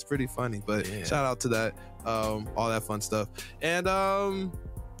worker. It's pretty funny, but shout out to that. All that fun stuff. And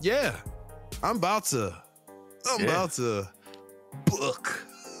yeah, I'm about to book,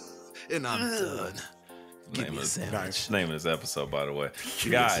 and I'm done. Give me a sandwich. Name of this episode, by the way.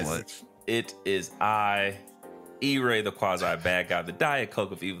 Guys, it is I, E-Ray, the quasi bad guy, the Diet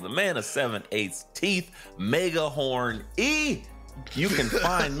Coke of Evil, the man of 7/8 teeth, Mega Horn E. You can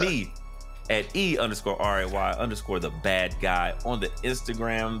find me at E_RAY_ the bad guy on the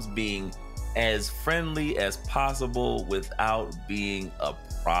Instagrams, being as friendly as possible without being a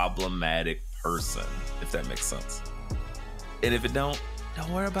problematic person, if that makes sense. And if it don't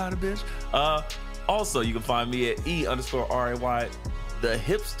worry about it, bitch. Also, you can find me at E_RAY the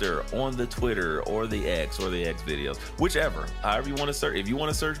hipster on the Twitter or the X or the X videos, whichever, however you want to search. If you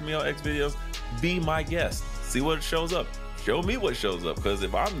want to search me on X videos, be my guest. See what shows up. Show me what shows up, because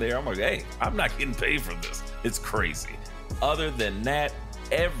if I'm there, I'm like, hey, I'm not getting paid for this. It's crazy. Other than that,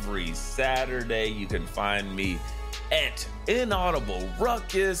 every Saturday you can find me at Inaudible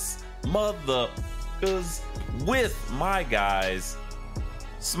Ruckus Motherfuckers with my guys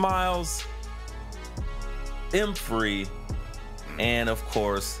Smiles, M-Free, and of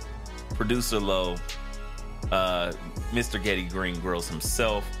course producer Low, Mr. Getty Green Gross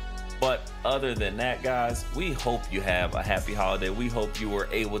himself. But other than that, guys, we hope you have a happy holiday. We hope you were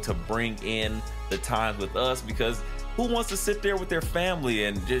able to bring in the times with us, because who wants to sit there with their family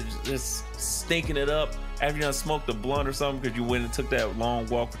and just stinking it up after you done smoked a blunt or something because you went and took that long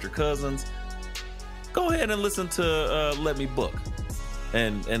walk with your cousins? Go ahead and listen to Let Me Book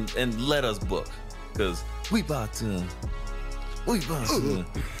and let us book, because we about to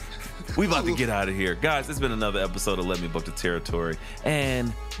get out of here. Guys, it's been another episode of Let Me Book the Territory,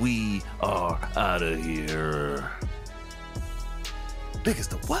 and we are out of here. Biggest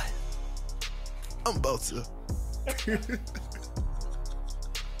the what? I'm about to.